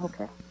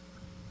 Okay.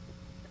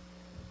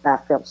 I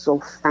felt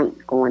so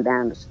faint going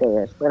down the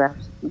stairs, but I,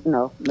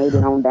 made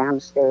it on down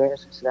the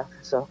stairs and stuff.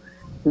 So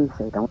he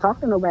said, "Don't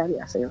talk to nobody."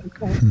 I said,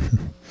 "Okay."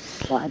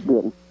 So I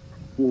didn't,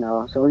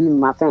 so even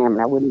my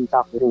family, I wouldn't even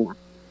talk to them,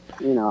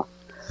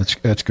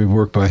 That's good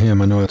work by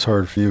him. I know it's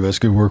hard for you. That's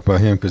good work by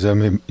him, because that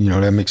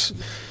makes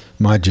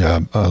my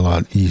job a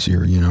lot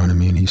easier. You know what I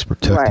mean? He's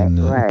protecting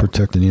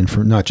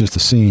not just the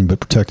scene, but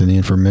protecting the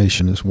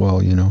information as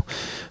well.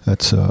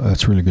 That's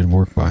really good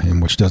work by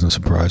him, which doesn't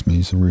surprise me.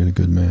 He's a really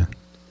good man.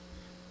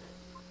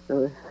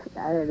 So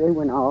they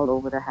went all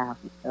over the house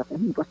and stuff, and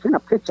he sent a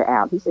picture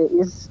out. He said,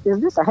 "Is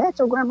this a hat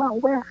your grandma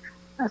wear?"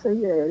 I said,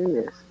 "Yeah, it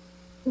is."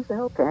 He said,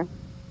 "Okay."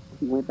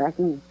 He went back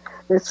in.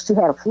 She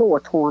had a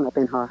floor torn up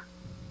in her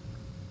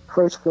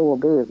first floor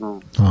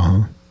bedroom.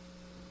 Uh-huh.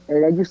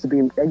 And that used to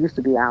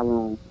be our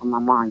room. My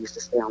mom used to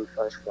stay on the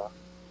first floor.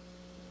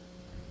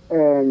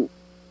 And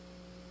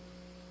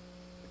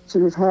she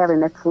was having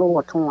that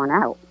floor torn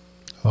out.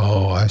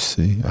 Oh, I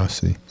see.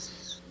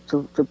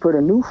 To put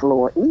a new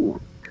floor in.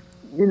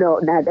 Now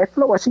that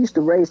floor, she used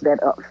to raise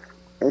that up.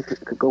 It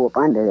could go up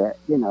under that,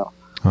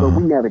 But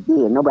we never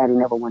did. Nobody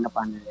never went up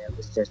under there. It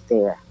was just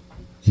there.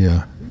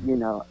 Yeah.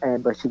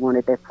 But she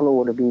wanted that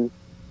floor to be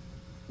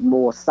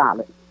more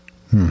solid.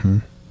 Mm-hmm.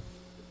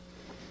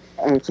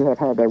 And she had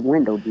that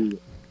window did.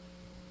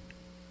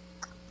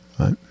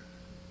 Right.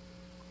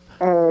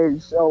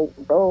 And so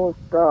those,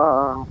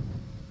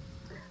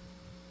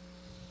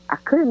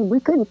 we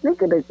couldn't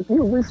think of it.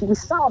 We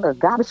saw the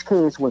garbage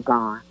cans were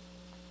gone.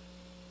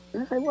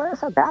 And I said, "Where's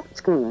her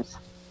garbage cans?"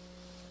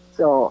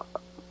 So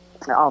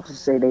the officer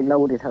said they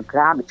loaded her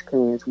garbage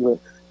cans with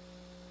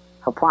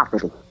her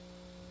property.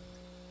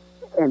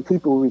 And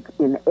people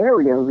in the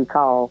area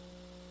recall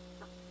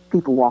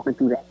people walking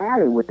through the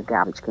alley with the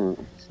garbage cans.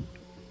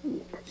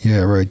 Yeah,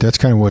 right. That's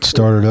kind of what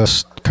started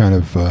us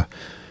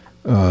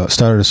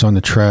started us on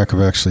the track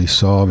of actually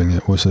solving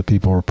it, was the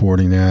people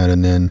reporting that.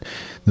 And then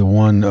the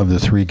one of the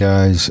three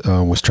guys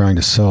was trying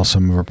to sell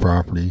some of her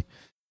property.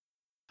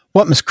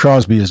 What Miss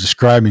Crosby is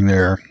describing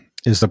there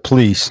is the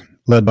police,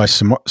 led by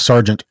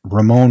Sergeant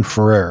Ramon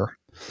Ferrer,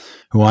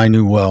 who I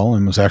knew well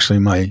and was actually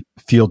my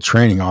field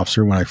training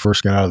officer when I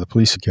first got out of the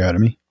police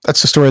academy.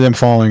 That's the story of them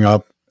following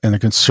up and the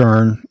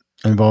concern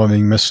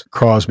involving Miss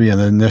Crosby and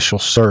the initial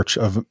search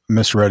of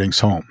Miss Redding's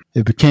home.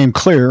 It became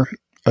clear,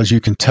 as you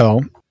can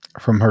tell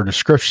from her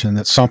description,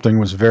 that something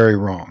was very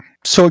wrong.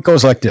 So it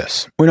goes like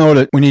this. We know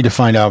that we need to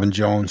find Alvin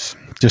Jones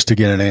just to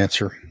get an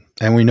answer.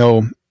 And we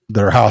know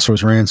that her house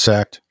was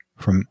ransacked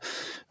from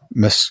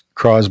Miss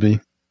Crosby.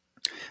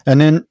 And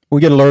then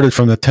we get alerted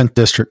from the 10th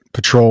District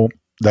Patrol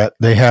that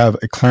they have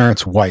a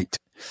Clarence White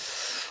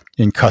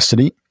in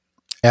custody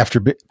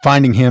after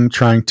finding him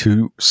trying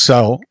to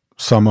sell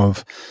some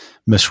of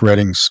Miss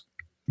Redding's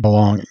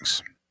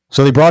belongings.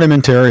 So they brought him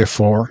into Area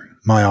 4,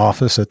 my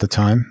office at the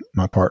time,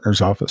 my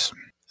partner's office.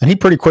 And he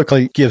pretty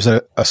quickly gives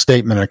a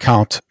statement, an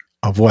account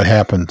of what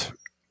happened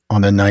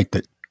on the night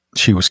that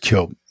she was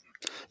killed.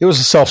 It was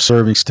a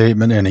self-serving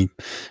statement, and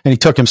he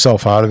took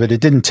himself out of it.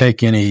 It didn't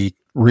take any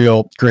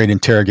real great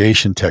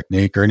interrogation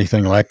technique or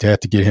anything like that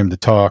to get him to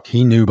talk.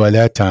 He knew by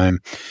that time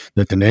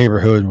that the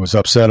neighborhood was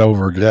upset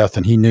over her death,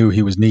 and he knew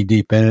he was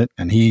knee-deep in it,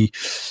 and he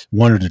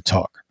wanted to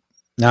talk.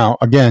 Now,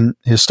 again,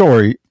 his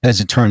story, as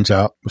it turns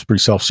out, was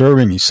pretty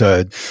self-serving. He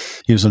said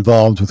he was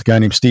involved with a guy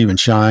named Stephen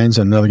Shines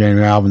and another guy named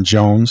Alvin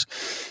Jones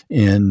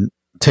in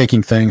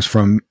taking things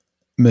from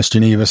Miss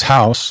Geneva's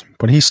house.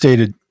 But he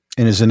stated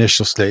in his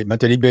initial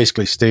statement that he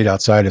basically stayed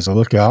outside as a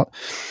lookout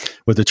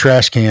with the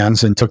trash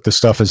cans and took the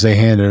stuff as they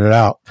handed it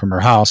out from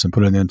her house and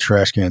put it in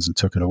trash cans and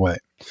took it away.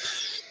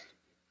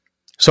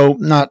 So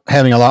not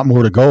having a lot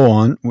more to go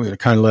on, we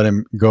kind of let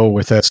him go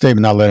with that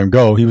statement, not let him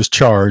go. He was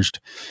charged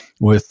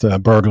with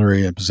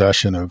burglary and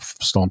possession of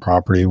stolen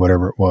property,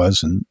 whatever it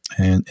was,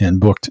 and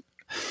booked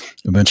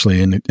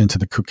eventually into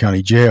the Cook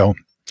County Jail.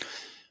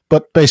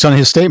 But based on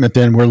his statement,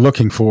 then we're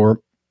looking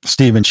for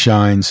Stephen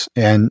Shines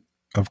and,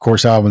 of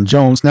course, Alvin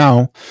Jones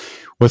now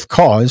with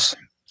cause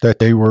that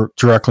they were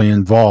directly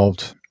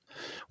involved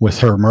with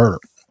her murder.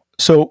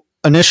 So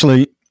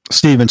initially,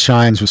 Stephen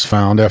Shines was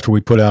found after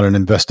we put out an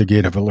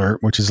investigative alert,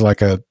 which is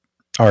like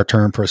our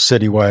term for a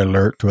citywide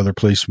alert to other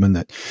policemen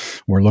that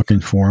were looking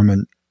for him.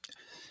 And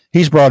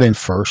he's brought in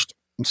first.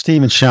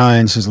 Stephen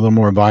Shines has a little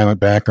more violent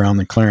background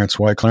than Clarence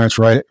White. Clarence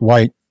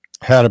White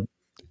had a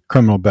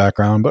criminal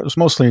background, but it was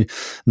mostly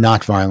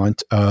not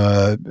violent.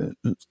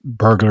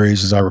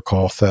 Burglaries, as I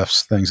recall,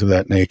 thefts, things of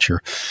that nature.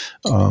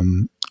 But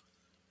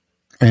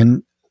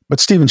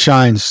Stephen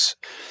Shines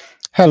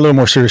had a little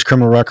more serious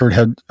criminal record,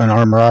 had an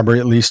armed robbery,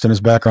 at least in his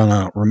background.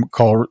 I don't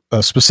recall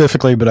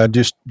specifically, but I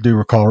just do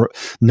recall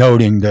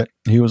noting that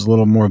he was a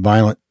little more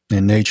violent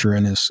in nature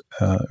in his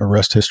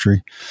arrest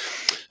history.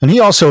 And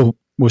he also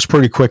was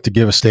pretty quick to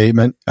give a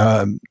statement.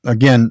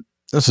 Again,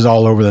 this is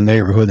all over the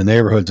neighborhood. The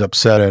neighborhood's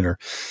upset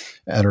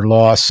at her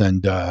loss,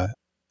 and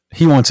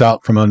he wants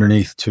out from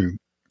underneath too.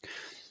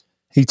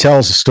 He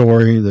tells a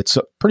story that's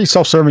pretty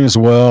self-serving as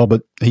well,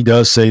 but he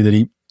does say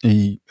that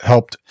he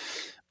helped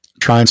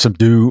try and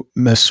subdue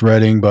Miss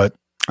Redding, but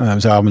it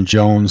was Alvin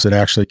Jones that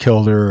actually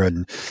killed her,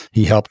 and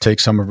he helped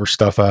take some of her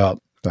stuff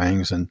out,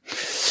 things. And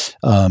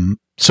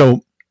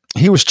so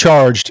he was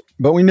charged,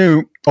 but we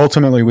knew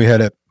ultimately we had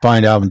to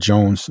find Alvin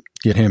Jones,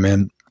 get him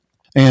in.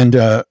 And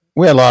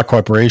we had a lot of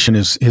cooperation.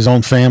 His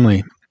own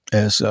family,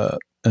 as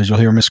you'll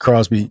hear Miss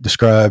Crosby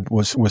describe,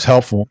 was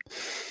helpful.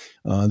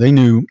 They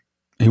knew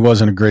he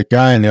wasn't a great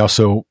guy, and they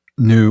also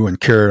knew and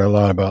cared a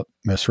lot about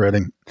Miss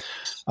Redding.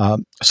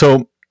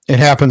 So it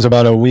happens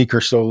about a week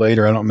or so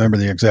later. I don't remember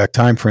the exact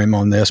time frame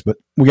on this, but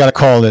we got a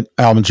call that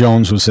Alvin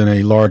Jones was in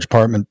a large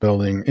apartment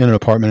building, in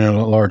a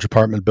large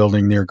apartment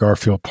building near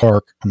Garfield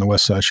Park on the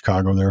west side of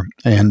Chicago there.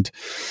 And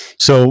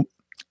so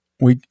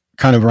we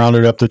kind of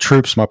rounded up the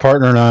troops, my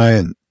partner and I,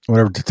 and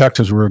whatever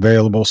detectives were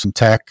available, some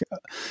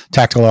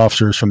tactical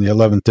officers from the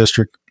 11th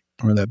District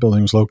where that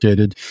building was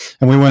located.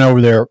 And we went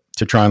over there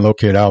to try and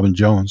locate Alvin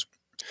Jones.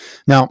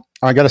 Now,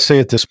 I got to say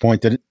at this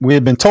point that we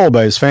had been told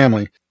by his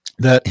family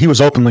that he was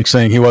openly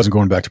saying he wasn't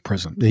going back to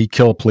prison. He'd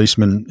kill a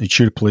policeman. He'd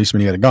shoot a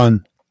policeman. He had a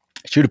gun.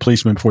 Shoot a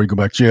policeman before he'd go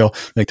back to jail.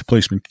 Make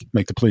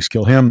the police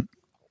kill him.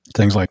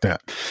 Things like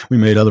that. We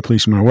made other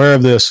policemen aware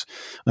of this,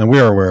 and we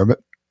are aware of it.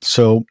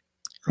 So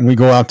when we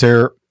go out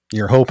there,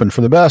 you're hoping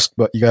for the best,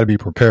 but you got to be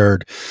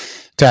prepared,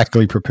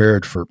 tactically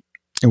prepared for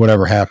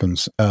whatever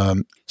happens.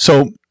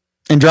 So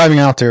in driving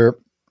out there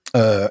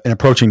and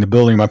approaching the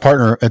building, my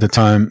partner at the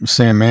time,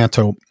 Sam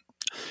Manto,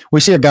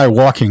 we see a guy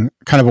walking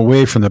kind of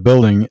away from the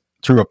building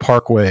through a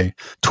parkway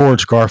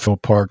towards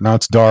Garfield Park. Now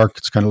it's dark.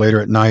 It's kind of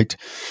later at night.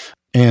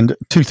 And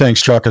two things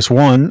struck us.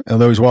 One,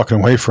 although he's walking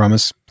away from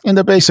us, in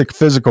the basic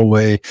physical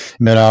way,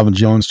 he met Alvin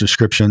Jones'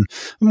 description.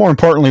 More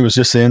importantly, was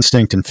just the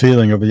instinct and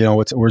feeling of,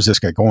 where's this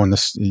guy going?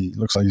 He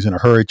looks like he's in a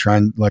hurry,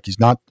 trying to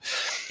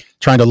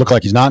look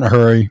like he's not in a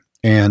hurry.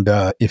 And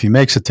if he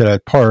makes it to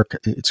that park,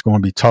 it's going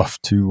to be tough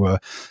to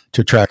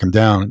track him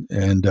down.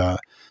 And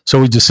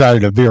so we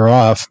decided to veer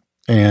off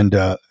and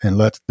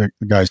let the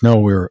guys know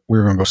we were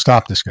going to go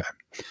stop this guy.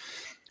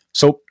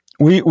 So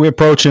we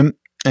approach him,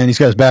 and he's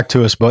got his back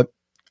to us, but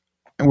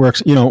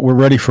we're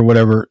ready for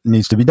whatever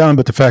needs to be done.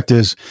 But the fact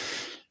is,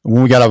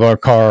 when we got out of our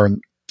car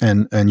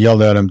and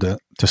yelled at him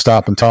to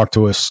stop and talk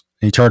to us,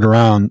 he turned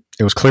around.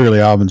 It was clearly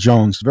Alvin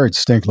Jones, a very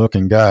distinct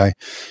looking guy.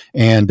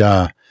 And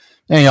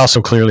he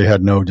also clearly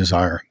had no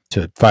desire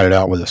to fight it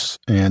out with us.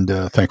 And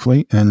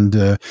thankfully, and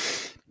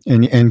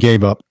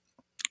gave up.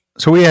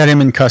 So we had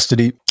him in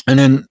custody. And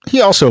then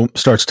he also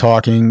starts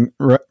talking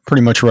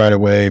pretty much right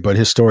away, but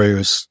his story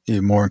was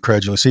even more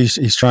incredulous.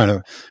 He's trying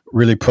to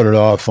really put it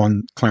off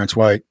on Clarence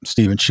White,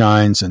 Stephen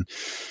Shines. And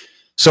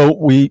so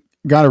we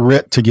got a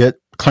writ to get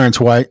Clarence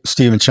White,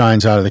 Stephen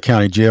Shines out of the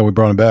county jail. We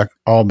brought them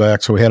all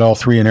back. So we had all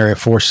three in Area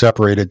 4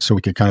 separated so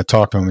we could kind of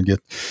talk to them and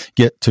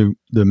get to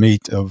the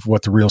meat of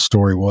what the real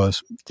story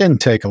was. It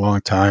didn't take a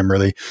long time,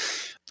 really.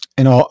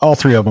 And all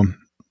three of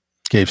them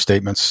gave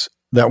statements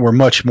that were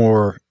much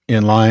more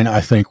in line,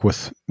 I think,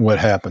 with what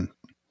happened.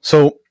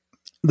 So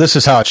this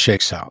is how it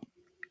shakes out.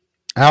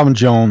 Alvin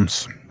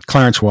Jones,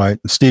 Clarence White,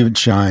 and Stephen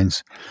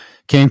Shines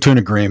came to an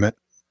agreement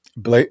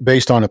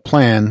based on a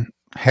plan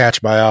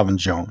hatched by Alvin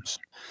Jones.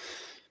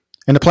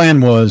 And the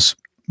plan was,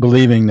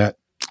 believing that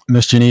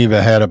Miss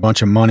Geneva had a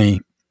bunch of money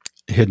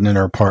hidden in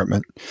her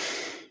apartment,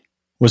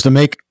 was to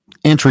make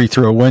entry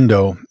through a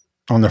window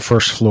on the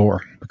first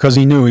floor, because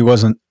he knew he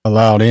wasn't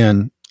allowed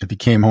in if he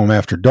came home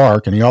after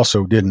dark, and he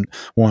also didn't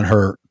want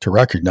her to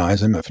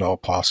recognize him, if at all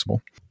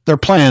possible. Their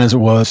plan, as it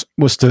was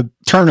to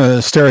turn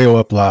a stereo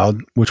up loud,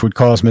 which would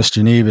cause Miss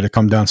Geneva to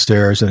come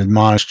downstairs and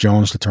admonish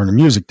Jones to turn the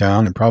music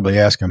down and probably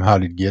ask him how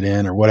to get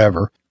in or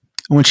whatever.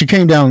 And when she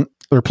came down,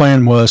 their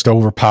plan was to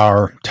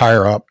overpower, tie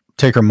her up,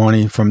 take her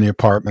money from the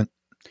apartment,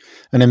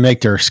 and then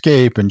make their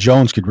escape, and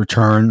Jones could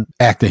return,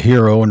 act the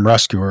hero, and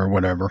rescue her or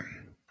whatever.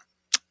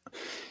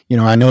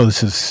 I know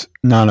this is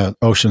not an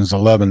Ocean's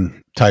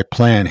 11 type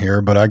plan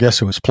here, but I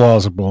guess it was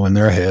plausible in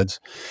their heads.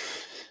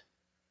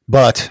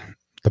 But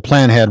the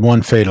plan had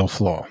one fatal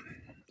flaw.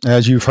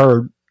 As you've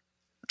heard,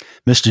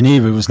 Miss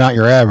Geneva was not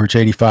your average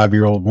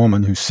 85-year-old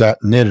woman who sat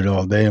and knitted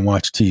all day and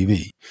watched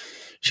TV.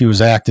 She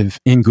was active,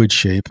 in good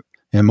shape,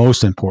 and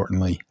most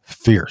importantly,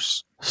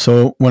 fierce.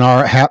 So when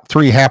our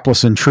three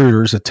hapless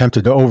intruders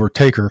attempted to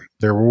overtake her,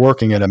 they were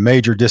working at a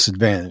major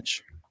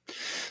disadvantage.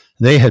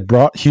 They had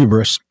brought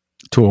hubris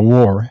to a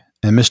war,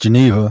 and Miss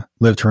Geneva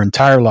lived her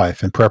entire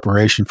life in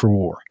preparation for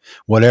war,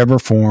 whatever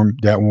form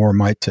that war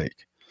might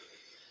take.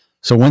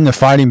 So when the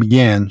fighting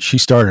began, she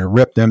started to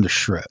rip them to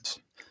shreds.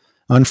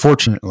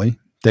 Unfortunately,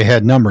 they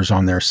had numbers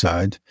on their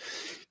side,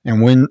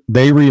 and when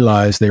they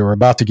realized they were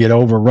about to get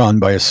overrun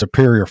by a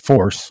superior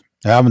force,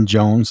 Alvin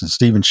Jones and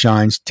Stephen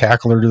Shines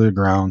tackled her to the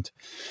ground.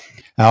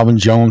 Alvin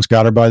Jones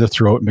got her by the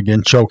throat and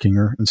began choking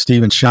her, and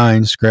Stephen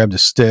Shines grabbed a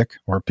stick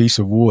or a piece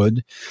of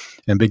wood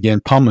and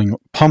began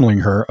pummeling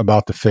her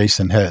about the face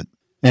and head.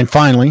 And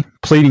finally,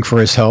 pleading for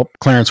his help,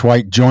 Clarence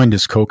White joined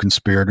his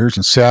co-conspirators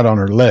and sat on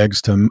her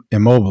legs to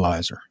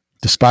immobilize her.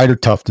 Despite her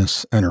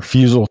toughness and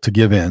refusal to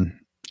give in,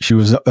 she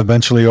was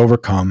eventually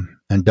overcome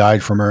and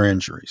died from her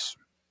injuries.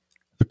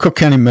 The Cook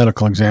County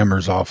Medical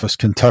Examiner's Office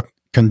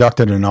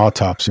conducted an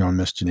autopsy on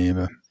Miss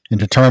Geneva and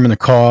determined the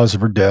cause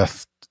of her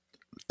death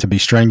to be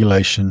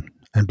strangulation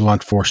and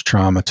blunt force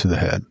trauma to the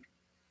head.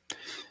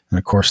 And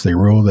of course, they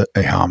ruled it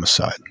a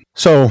homicide.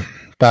 So,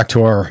 back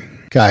to our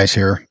guys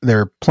here.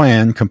 Their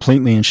plan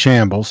completely in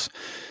shambles.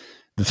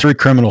 The three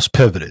criminals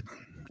pivoted.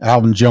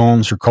 Alvin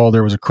Jones recalled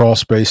there was a crawl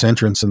space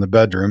entrance in the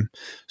bedroom,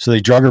 so they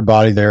drug her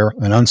body there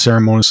and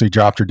unceremoniously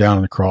dropped her down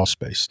in the crawl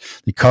space.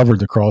 They covered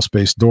the crawl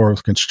space door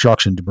with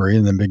construction debris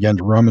and then began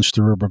to rummage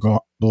through her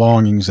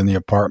belongings in the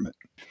apartment.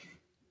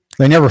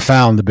 They never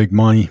found the big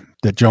money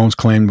that Jones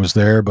claimed was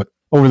there, but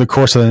over the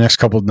course of the next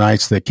couple of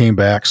nights, they came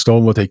back,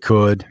 stole what they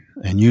could,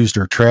 and used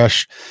her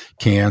trash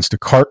cans to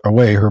cart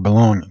away her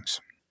belongings.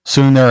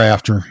 Soon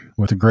thereafter,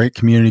 with the great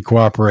community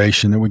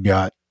cooperation that we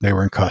got, they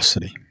were in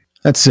custody.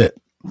 That's it.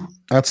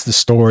 That's the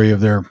story of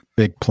their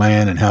big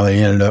plan and how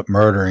they ended up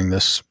murdering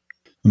this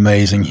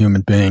amazing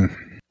human being.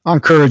 I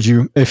encourage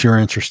you, if you're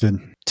interested,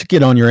 to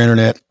get on your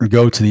internet and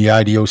go to the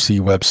IDOC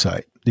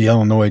website, the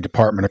Illinois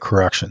Department of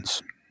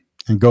Corrections,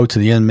 and go to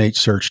the inmate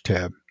search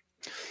tab.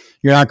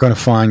 You're not going to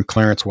find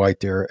Clarence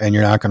White there, and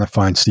you're not going to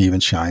find Stephen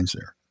Shines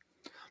there.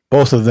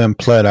 Both of them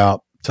pled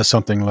out to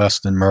something less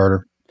than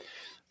murder. I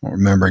don't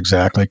remember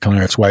exactly.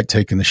 Clarence White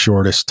taking the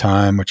shortest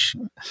time, which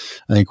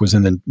I think was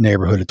in the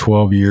neighborhood of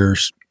 12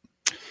 years.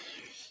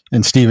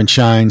 And Stephen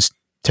Shines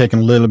taking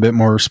a little bit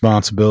more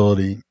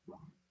responsibility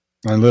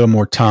and a little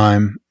more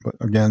time, but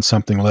again,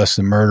 something less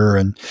than murder.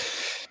 And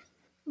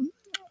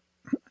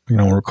I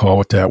don't recall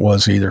what that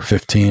was, either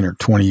 15 or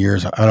 20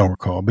 years. I don't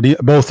recall.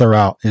 But both are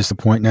out is the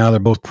point now. They're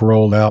both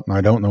paroled out, and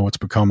I don't know what's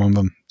become of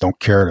them. Don't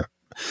care to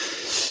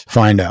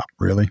find out,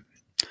 really.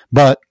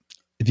 But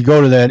if you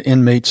go to that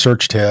inmate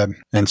search tab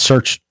and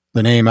search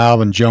the name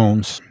Alvin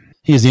Jones,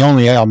 he's the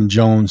only Alvin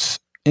Jones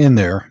in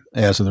there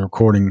as of the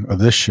recording of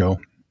this show.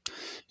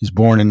 He's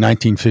born in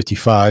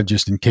 1955,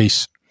 just in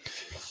case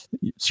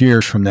it's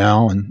years from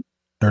now and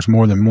there's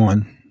more than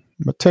one.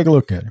 But take a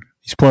look at him.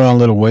 He's put on a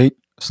little weight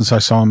since I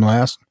saw him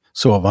last.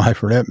 So have I,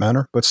 for that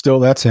matter. But still,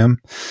 that's him.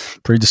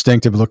 Pretty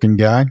distinctive looking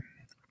guy.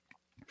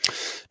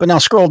 But now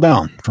scroll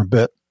down for a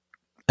bit,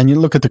 and you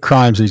look at the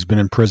crimes he's been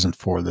in prison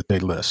for that they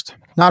list.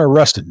 Not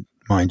arrested,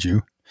 mind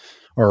you,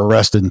 or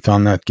arrested and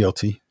found not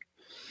guilty,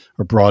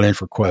 or brought in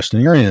for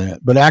questioning or anything,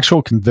 but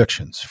actual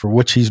convictions for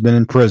which he's been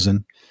in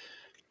prison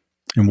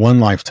in one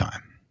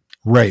lifetime.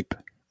 Rape,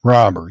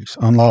 robberies,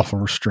 unlawful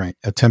restraint,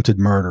 attempted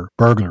murder,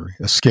 burglary,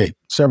 escape,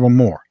 several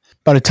more.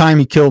 By the time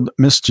he killed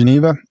Miss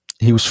Geneva,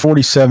 he was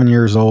 47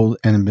 years old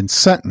and had been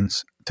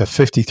sentenced to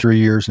 53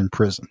 years in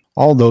prison.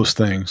 All those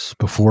things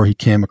before he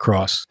came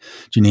across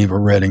Geneva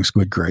Redding's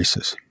good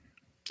graces.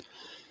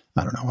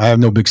 I don't know. I have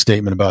no big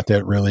statement about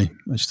that, really.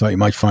 I just thought you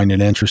might find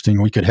it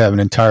interesting. We could have an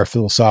entire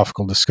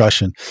philosophical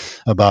discussion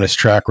about his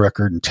track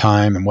record and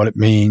time and what it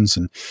means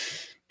and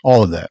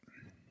all of that.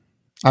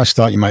 I just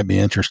thought you might be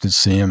interested to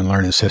see him and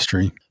learn his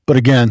history. But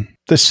again,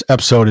 this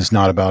episode is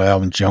not about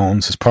Alvin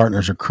Jones, his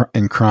partners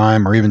in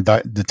crime, or even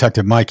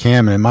Detective Mike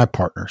Hammond and my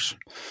partners,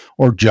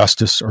 or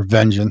justice, or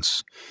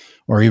vengeance,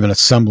 or even a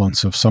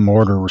semblance of some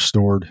order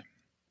restored.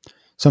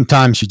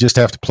 Sometimes you just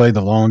have to play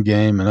the long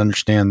game and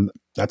understand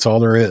that's all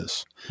there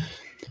is.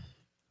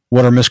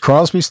 What are Miss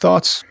Crosby's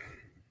thoughts?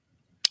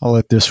 I'll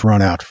let this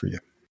run out for you.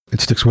 It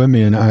sticks with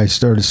me, and I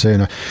started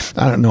saying,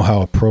 I don't know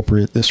how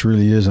appropriate this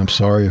really is. I'm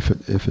sorry if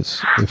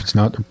it's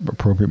not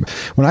appropriate. But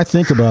when I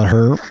think about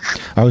her,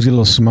 I always get a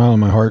little smile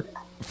in my heart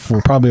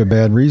for probably a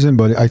bad reason,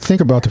 but I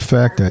think about the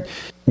fact that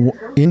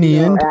in the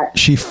end,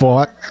 she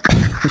fought.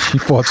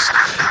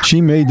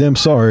 She made them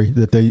sorry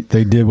that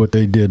they did what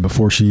they did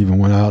before she even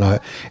went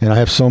out. And I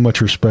have so much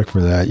respect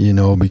for that,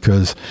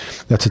 because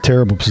that's a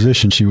terrible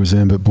position she was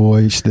in. But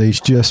boy, they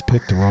just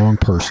picked the wrong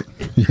person.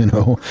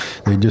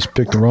 They just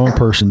picked the wrong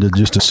person to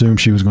just assume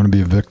she was going to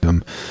be a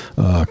victim,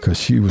 because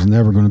she was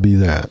never going to be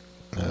that.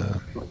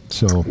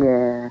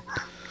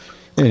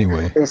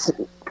 Anyway, it's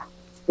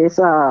it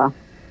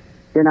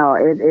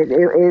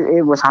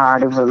was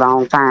hard. It was a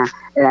long time.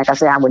 And like I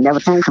said, I would never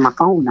change my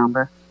phone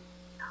number.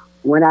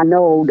 When I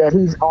know that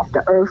he's off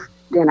the earth,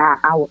 then I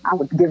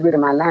would get rid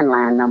of my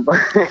landline number.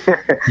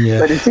 Yeah.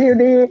 But until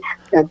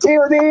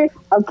then,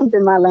 I'm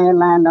keeping my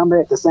landline number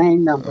at the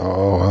same number.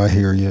 Oh, I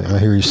hear you. I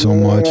hear you so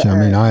much. I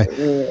mean, I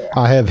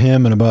have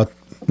him and about,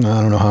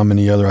 I don't know how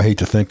many other, I hate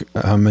to think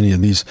how many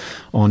of these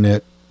on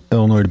that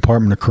Illinois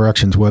Department of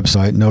Corrections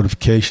website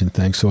notification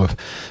thing. So if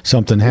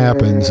something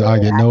happens, I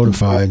get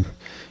notified.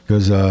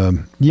 Because,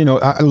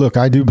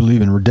 I do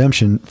believe in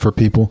redemption for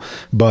people,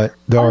 but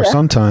there are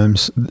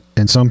sometimes,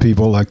 and some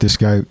people, like this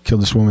guy who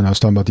killed this woman I was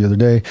talking about the other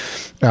day,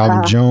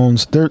 Alvin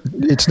Jones,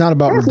 it's not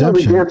about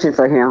redemption. No redemption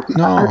for him.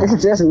 No.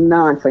 It's just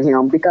none for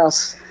him,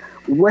 because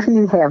what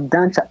he have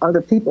done to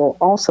other people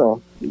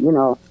also,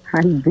 how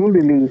he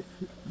brutally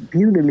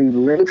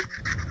raped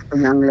a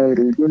young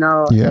lady,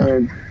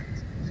 and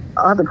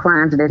other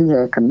crimes that he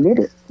had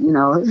committed,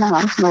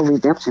 there's no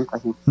redemption for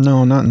him.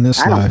 No, not in this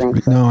life. So.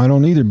 No, I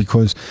don't either,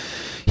 because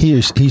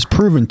he's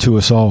proven to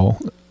us all,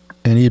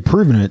 and he had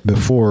proven it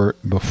before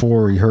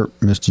he hurt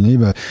Miss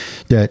Geneva,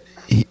 that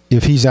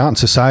if he's out in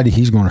society,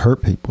 he's going to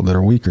hurt people that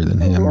are weaker than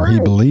him, or he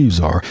believes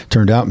are.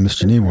 Turned out Miss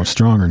Geneva was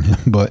stronger than him,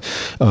 but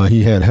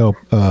he had help.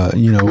 Right.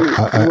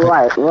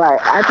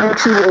 I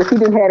think if he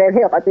didn't have that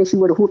help, I think she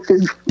would have whooped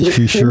his.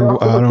 She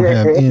sure. I don't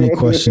have any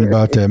question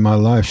about that in my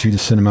life. She'd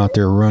have sent him out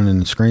there running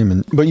and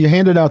screaming. But you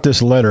handed out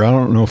this letter. I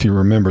don't know if you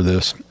remember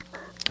this,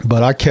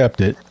 but I kept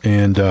it,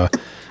 and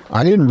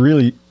I didn't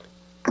really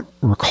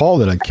recall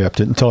that I kept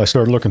it until I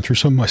started looking through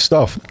some of my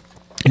stuff.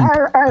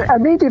 I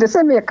need you to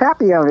send me a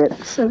copy of it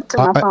to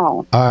my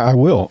phone. I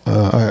will.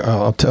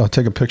 I'll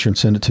take a picture and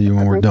send it to you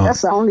when we're done.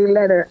 That's the only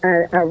letter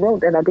I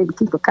wrote that I didn't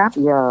keep a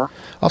copy of.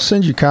 I'll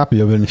send you a copy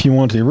of it, and if you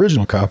want the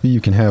original copy,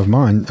 you can have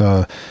mine.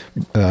 No,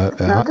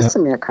 just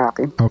send me a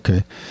copy.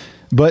 Okay.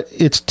 But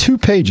it's 2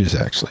 pages,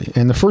 actually.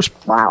 And the first...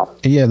 Wow.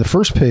 Yeah, the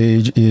first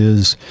page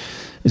it's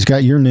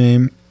got your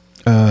name,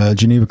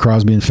 Geneva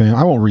Crosby and family.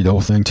 I won't read the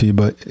whole thing to you,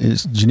 but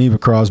it's Geneva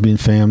Crosby and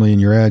family, and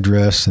your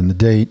address and the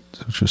date,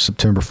 which was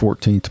September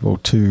 14th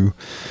of 2002.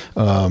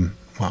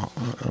 Wow,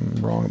 I'm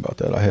wrong about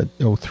that. I had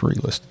 03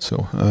 listed.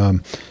 So,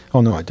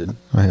 no, I didn't.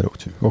 I had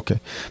 02. Okay.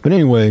 But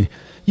anyway,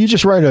 you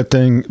just write a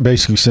thing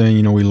basically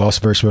saying, we lost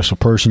a very special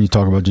person. You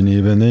talk about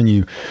Geneva, and then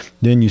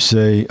you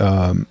say,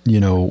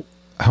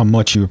 how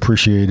much you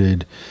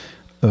appreciated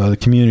the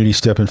community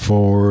stepping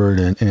forward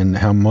and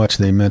how much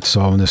they meant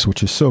solving this,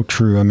 which is so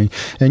true. I mean,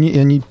 and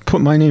you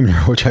put my name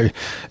there, which it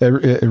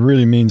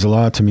really means a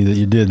lot to me that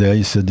you did that.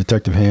 You said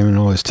Detective Hammond and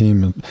all his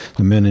team,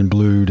 the men in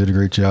blue, did a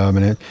great job.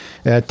 And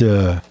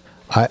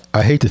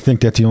I hate to think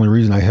that's the only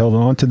reason I held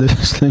on to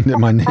this thing that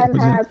my name was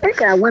in. I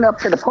think I went up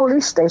to the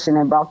police station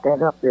and brought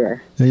that up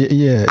there.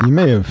 Yeah, you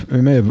may have.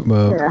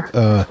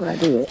 Yeah, I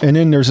did. And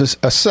then there's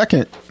the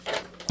second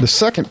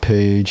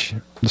page.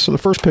 So the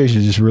first page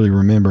is just really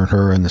remembering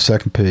her, and the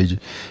second page,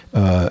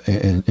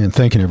 and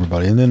thanking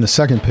everybody. And then the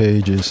second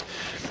page is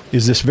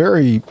this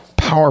very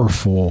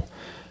powerful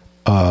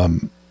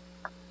kind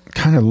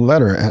of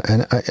letter.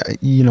 And I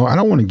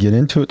don't want to get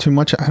into it too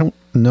much. I don't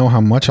know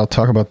how much I'll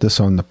talk about this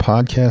on the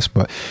podcast,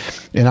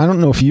 and I don't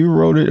know if you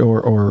wrote it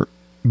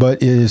but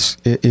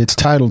it's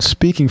titled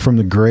 "Speaking from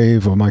the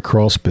Grave of My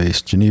Crawl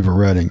Space," Geneva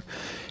Redding,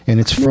 and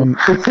it's from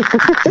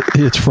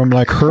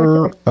like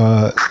her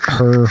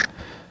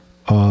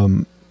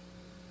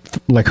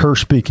like her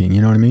speaking,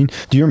 you know what I mean?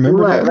 Do you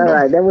remember that?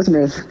 Right, that was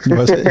me.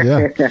 Was it?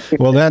 Yeah.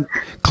 Well, that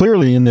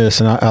clearly in this,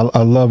 and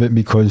I love it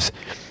because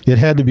it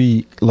had to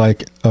be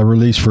like a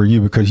release for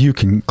you, because you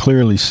can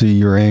clearly see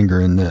your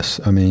anger in this.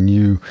 I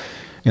mean,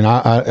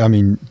 I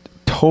mean,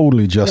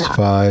 totally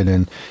justified,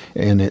 and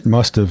it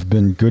must have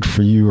been good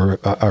for you,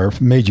 or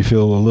made you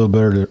feel a little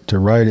better to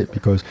write it,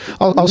 because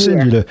I'll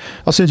send you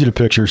the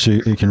picture so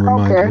you can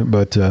remind you.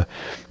 But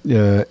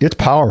it's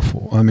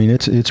powerful. I mean,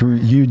 it's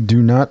you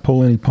do not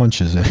pull any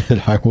punches in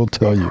it. I will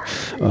tell you.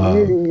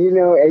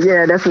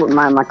 Yeah, that's what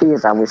my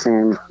kids always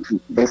saying.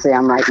 They say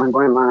I'm like my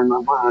grandma and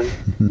my mom.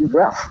 You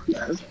rough.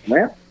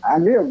 Well, I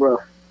live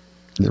rough.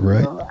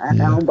 Right. I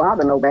don't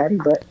bother nobody,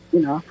 but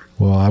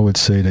Well, I would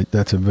say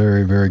that's a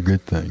very, very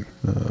good thing,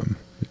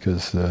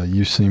 because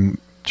you seem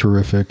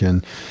terrific,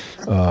 and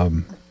I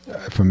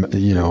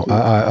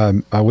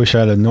wish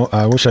I'd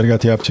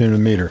got the opportunity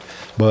to meet her,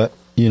 but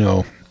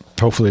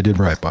hopefully I did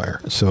right by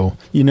her. So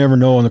you never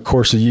know. In the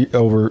course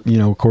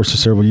of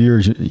several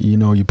years,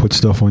 you put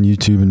stuff on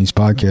YouTube and these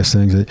podcast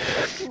things that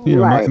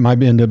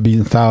might end up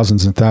being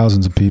thousands and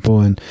thousands of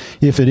people, and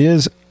if it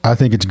is, I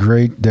think it's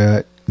great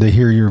that they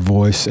hear your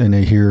voice and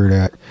they hear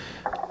that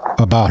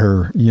about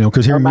her,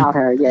 because hearing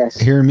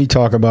me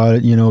talk about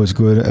it, is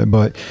good,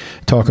 but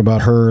talk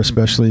about her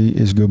especially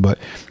is good, but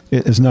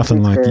it's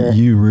nothing like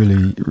you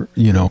really,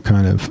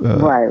 kind of,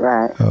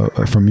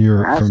 from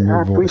your voice.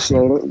 I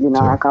appreciate it. So,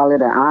 I call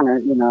it an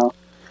honor,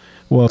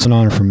 Well, it's an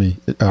honor for me.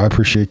 I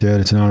appreciate that.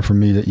 It's an honor for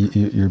me that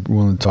you're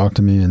willing to talk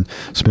to me and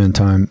spend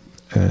time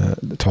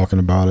talking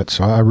about it.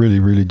 So I really,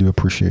 really do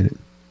appreciate it.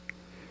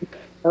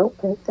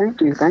 Okay,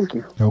 thank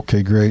you.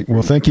 Okay, great.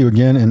 Well, thank you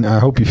again, and I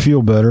hope you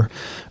feel better.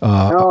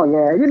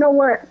 You know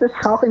what? Just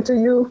talking to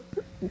you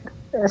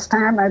this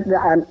time,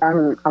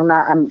 I'm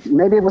not.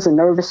 Maybe it was a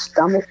nervous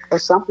stomach or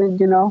something,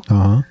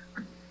 Uh-huh.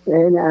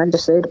 And I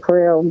just said a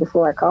prayer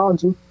before I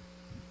called you,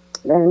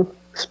 and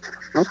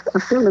I'm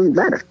feeling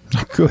better.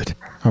 Good.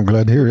 I'm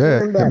glad to hear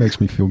that. That makes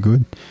me feel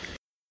good.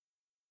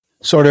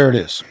 So there it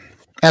is.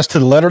 As to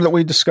the letter that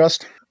we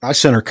discussed, I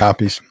sent her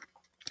copies.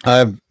 I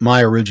have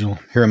my original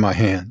here in my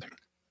hand.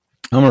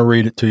 I'm going to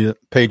read it to you.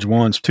 Page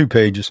 1, it's 2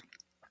 pages.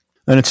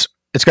 And it's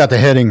got the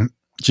heading,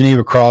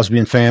 Geneva Crosby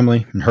and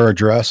Family, and her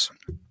address.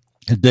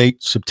 The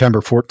date,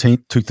 September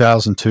 14th,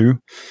 2002. And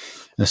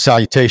the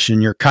salutation,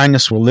 your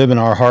kindness will live in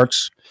our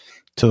hearts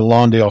to the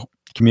Lawndale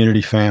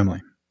community family.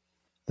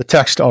 The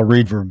text I'll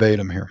read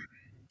verbatim here.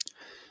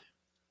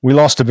 We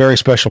lost a very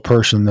special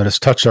person that has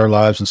touched our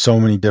lives in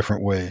so many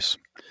different ways.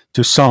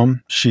 To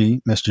some,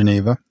 she, Miss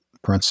Geneva,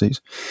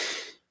 parentheses,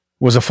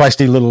 was a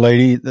feisty little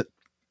lady that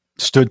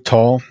stood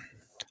tall.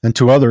 And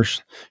to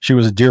others, she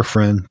was a dear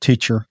friend,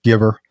 teacher,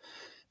 giver,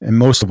 and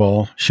most of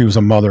all, she was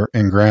a mother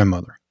and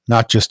grandmother,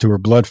 not just to her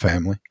blood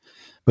family,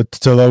 but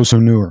to those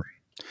who knew her.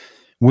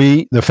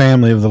 We, the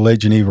family of the late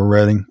Geneva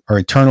Redding, are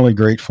eternally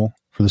grateful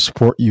for the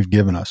support you've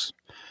given us.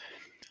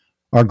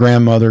 Our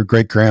grandmother,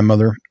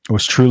 great-grandmother,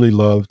 was truly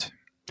loved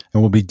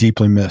and will be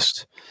deeply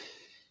missed.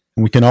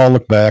 And we can all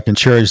look back and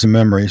cherish the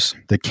memories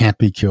that can't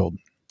be killed.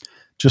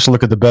 Just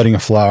look at the bedding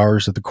of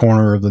flowers at the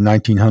corner of the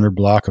 1900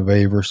 block of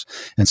Avers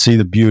and see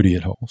the beauty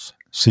it holds.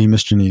 See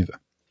Miss Geneva.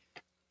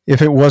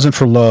 If it wasn't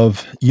for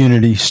love,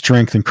 unity,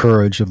 strength, and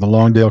courage of the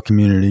Lawndale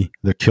community,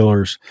 the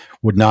killers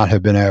would not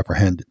have been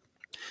apprehended.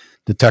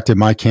 Detective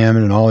Mike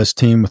Hammond and all his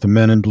team with the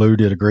men in blue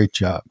did a great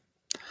job.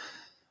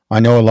 I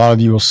know a lot of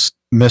you will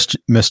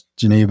miss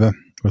Geneva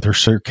with her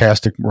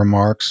sarcastic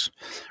remarks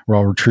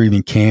while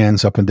retrieving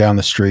cans up and down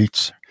the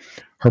streets.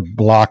 Her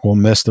block will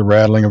miss the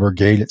rattling of her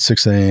gate at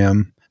 6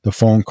 a.m., the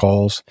phone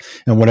calls,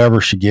 and whatever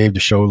she gave to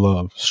show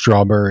love,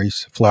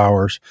 strawberries,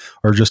 flowers,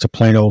 or just a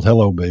plain old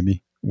hello,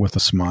 baby, with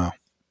a smile.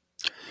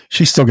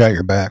 She still got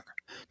your back.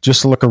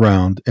 Just look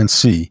around and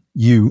see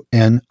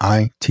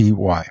UNITY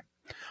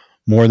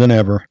more than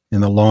ever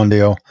in the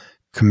Lawndale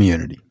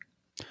community.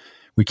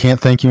 We can't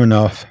thank you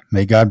enough.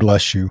 May God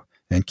bless you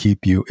and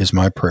keep you is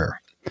my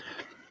prayer.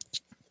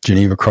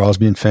 Geneva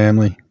Crosby and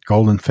family,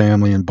 Golden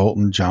family, and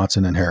Bolton,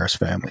 Johnson, and Harris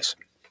families.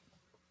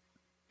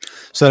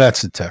 So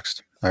that's the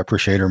text. I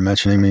appreciate her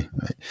mentioning me.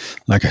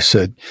 Like I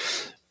said,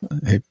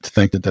 I hate to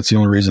think that that's the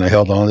only reason I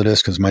held on to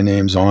this because my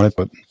name's on it,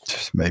 but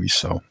maybe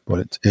so.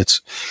 But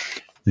it's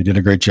they did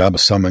a great job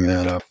of summing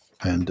that up,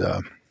 and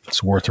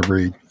it's worth a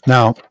read.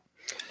 Now,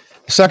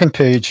 the second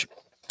page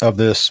of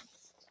this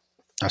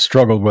I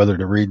struggled whether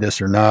to read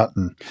this or not.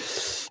 And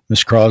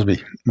Miss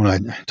Crosby, when I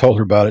told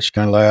her about it, she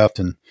kind of laughed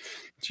and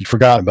she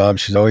forgot about it.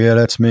 She said, "Oh yeah,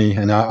 that's me."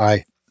 And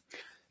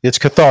it's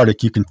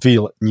cathartic. You can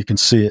feel it and you can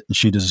see it, and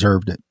she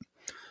deserved it.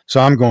 So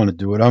I'm going to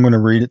do it. I'm going to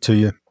read it to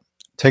you.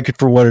 Take it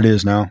for what it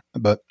is now,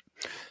 but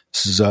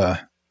this is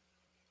a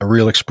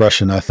real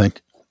expression I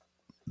think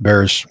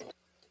bears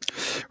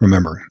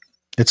remembering.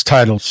 It's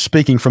titled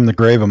 "Speaking from the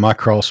Grave of My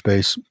Crawl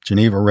Space,"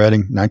 Geneva,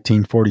 Reading,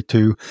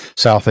 1942,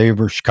 South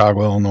Aver,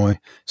 Chicago, Illinois,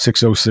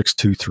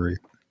 60623.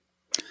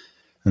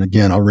 And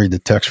again, I'll read the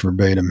text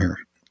verbatim here.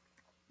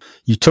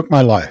 You took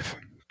my life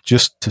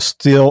just to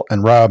steal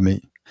and rob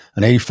me,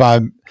 an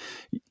 85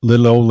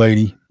 little old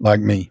lady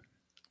like me.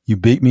 You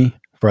beat me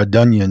for I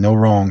done you no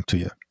wrong to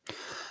you.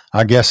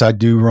 I guess I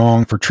do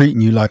wrong for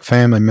treating you like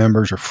family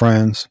members or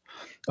friends.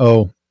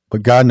 Oh,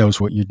 but God knows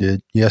what you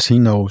did. Yes, he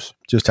knows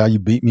just how you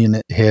beat me in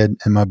the head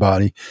and my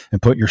body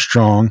and put your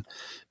strong,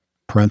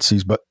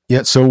 parentheses, but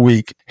yet so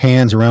weak,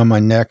 hands around my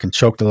neck and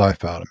choked the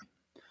life out of me.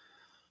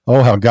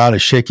 Oh, how God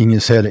is shaking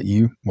his head at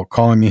you while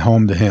calling me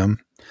home to him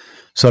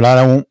so that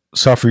I won't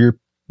suffer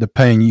the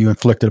pain you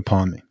inflicted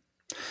upon me.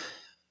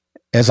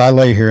 As I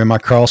lay here in my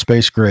crawl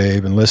space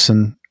grave and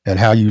listen at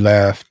how you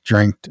laughed,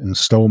 drank, and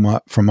stole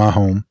from my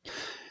home,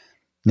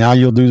 now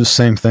you'll do the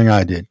same thing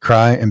I did,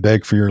 cry and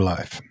beg for your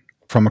life.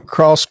 From a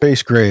crawl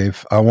space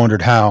grave, I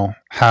wondered how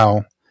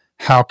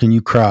can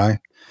you cry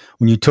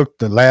when you took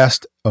the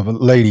last of a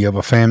lady of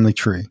a family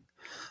tree,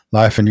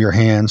 life into your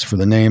hands for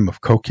the name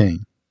of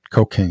cocaine.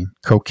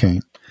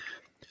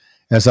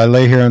 As I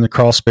lay here in the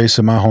crawl space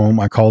of my home,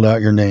 I called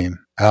out your name,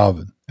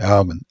 Alvin,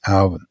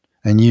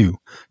 and you,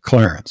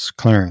 Clarence.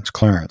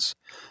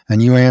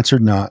 And you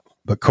answered not,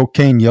 but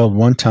cocaine yelled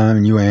one time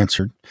and you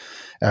answered,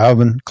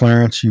 Alvin,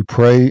 Clarence, you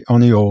prey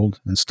on the old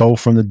and stole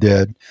from the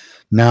dead.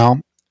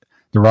 Now,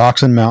 the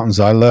rocks and mountains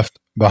I left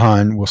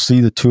behind will see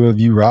the two of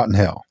you rot in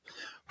hell.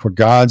 For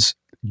God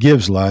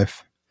gives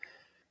life,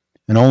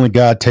 and only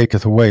God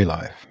taketh away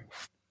life.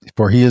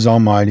 For he is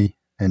almighty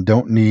and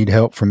don't need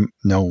help from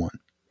no one.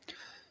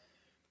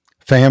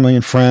 Family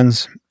and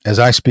friends, as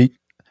I speak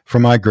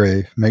from my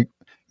grave, make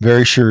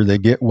very sure they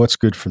get what's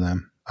good for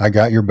them. I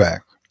got your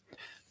back.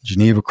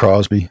 Geneva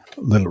Crosby,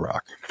 Little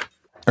Rock.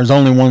 There's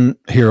only one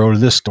hero to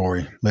this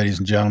story, ladies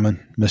and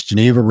gentlemen, Miss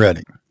Geneva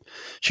Reading.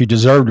 She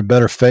deserved a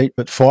better fate,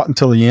 but fought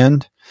until the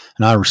end,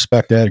 and I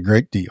respect that a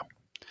great deal.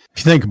 If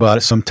you think about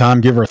it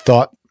sometime, give her a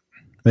thought,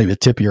 maybe a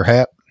tip of your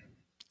hat.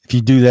 If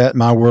you do that, in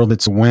my world,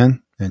 it's a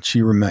win, and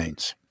she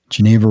remains.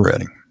 Geneva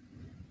Reading.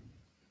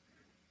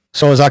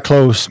 So as I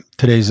close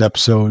today's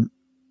episode,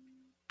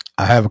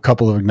 I have a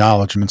couple of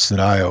acknowledgments that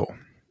I owe.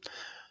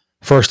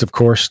 First, of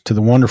course, to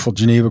the wonderful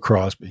Geneva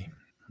Crosby.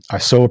 I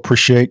so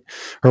appreciate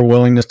her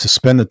willingness to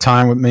spend the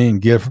time with me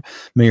and give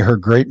me her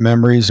great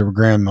memories of her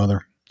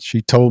grandmother.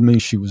 She told me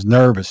she was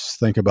nervous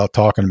to think about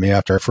talking to me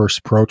after I first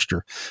approached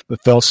her,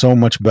 but felt so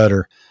much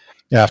better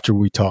after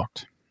we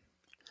talked.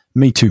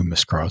 Me too,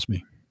 Miss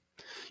Crosby.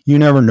 You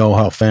never know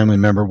how a family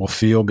member will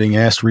feel being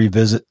asked to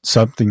revisit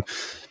something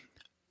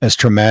as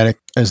traumatic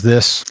as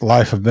this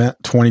life event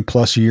 20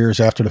 plus years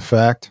after the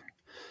fact.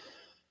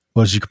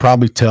 Well, as you could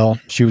probably tell,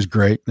 she was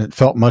great, and it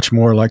felt much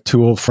more like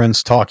two old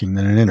friends talking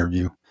than an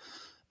interview.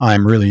 I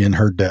am really in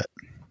her debt.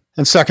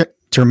 And second,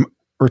 to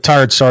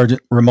retired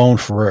Sergeant Ramon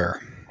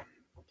Ferrer.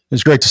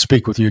 It's great to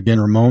speak with you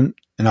again, Ramon,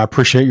 and I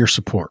appreciate your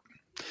support.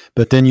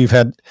 But then you've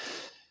had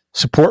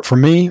support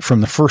from me from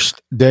the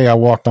first day I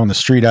walked on the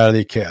street out of the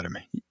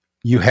academy.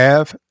 You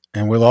have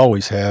and will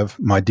always have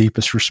my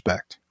deepest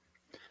respect.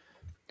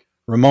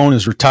 Ramon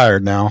is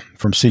retired now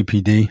from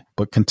CPD,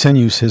 but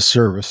continues his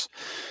service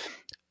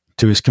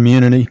to his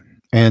community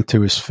and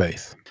to his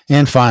faith.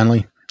 And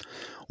finally,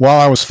 while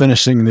I was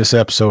finishing this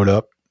episode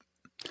up,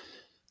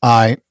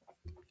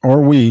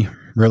 we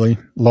really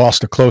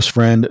lost a close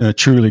friend and a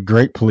truly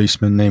great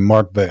policeman named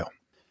Mark Vale.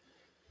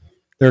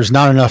 There's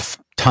not enough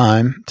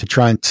time to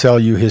try and tell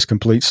you his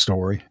complete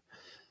story,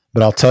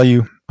 but I'll tell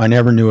you, I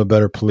never knew a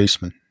better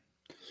policeman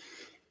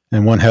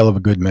and one hell of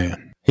a good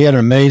man. He had an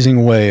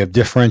amazing way of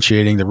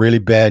differentiating the really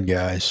bad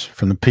guys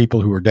from the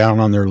people who were down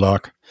on their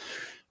luck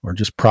or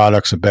just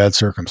products of bad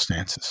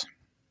circumstances.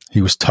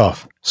 He was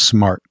tough,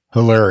 smart,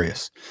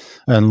 hilarious,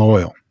 and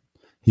loyal.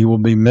 He will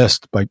be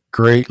missed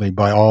greatly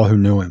by all who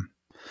knew him.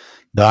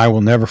 That I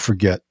will never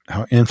forget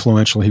how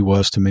influential he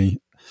was to me,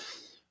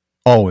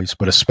 always,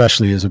 but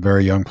especially as a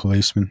very young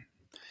policeman.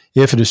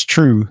 If it is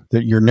true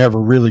that you're never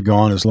really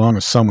gone as long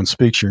as someone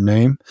speaks your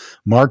name,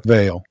 Mark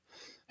Vale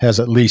has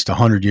at least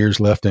 100 years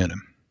left in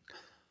him.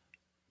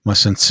 My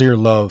sincere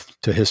love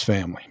to his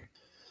family.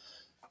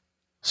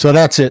 So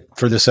that's it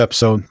for this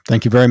episode.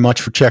 Thank you very much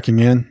for checking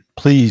in.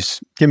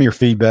 Please give me your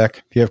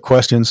feedback. If you have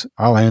questions,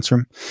 I'll answer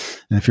them.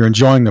 And if you're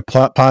enjoying the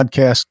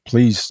podcast,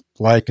 please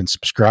like and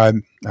subscribe.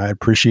 I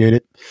appreciate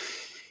it.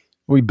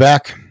 We'll be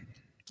back.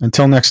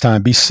 Until next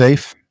time, be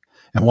safe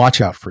and watch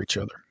out for each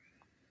other.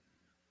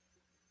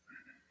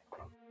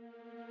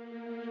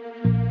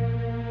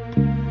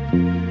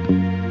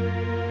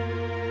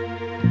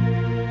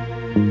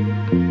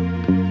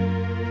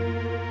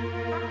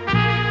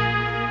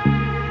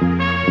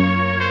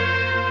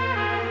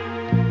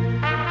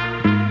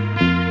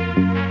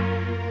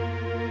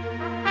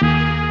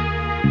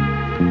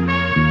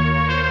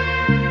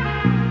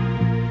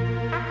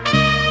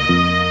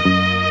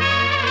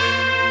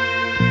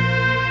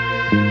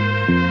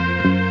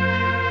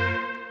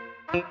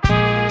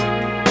 you.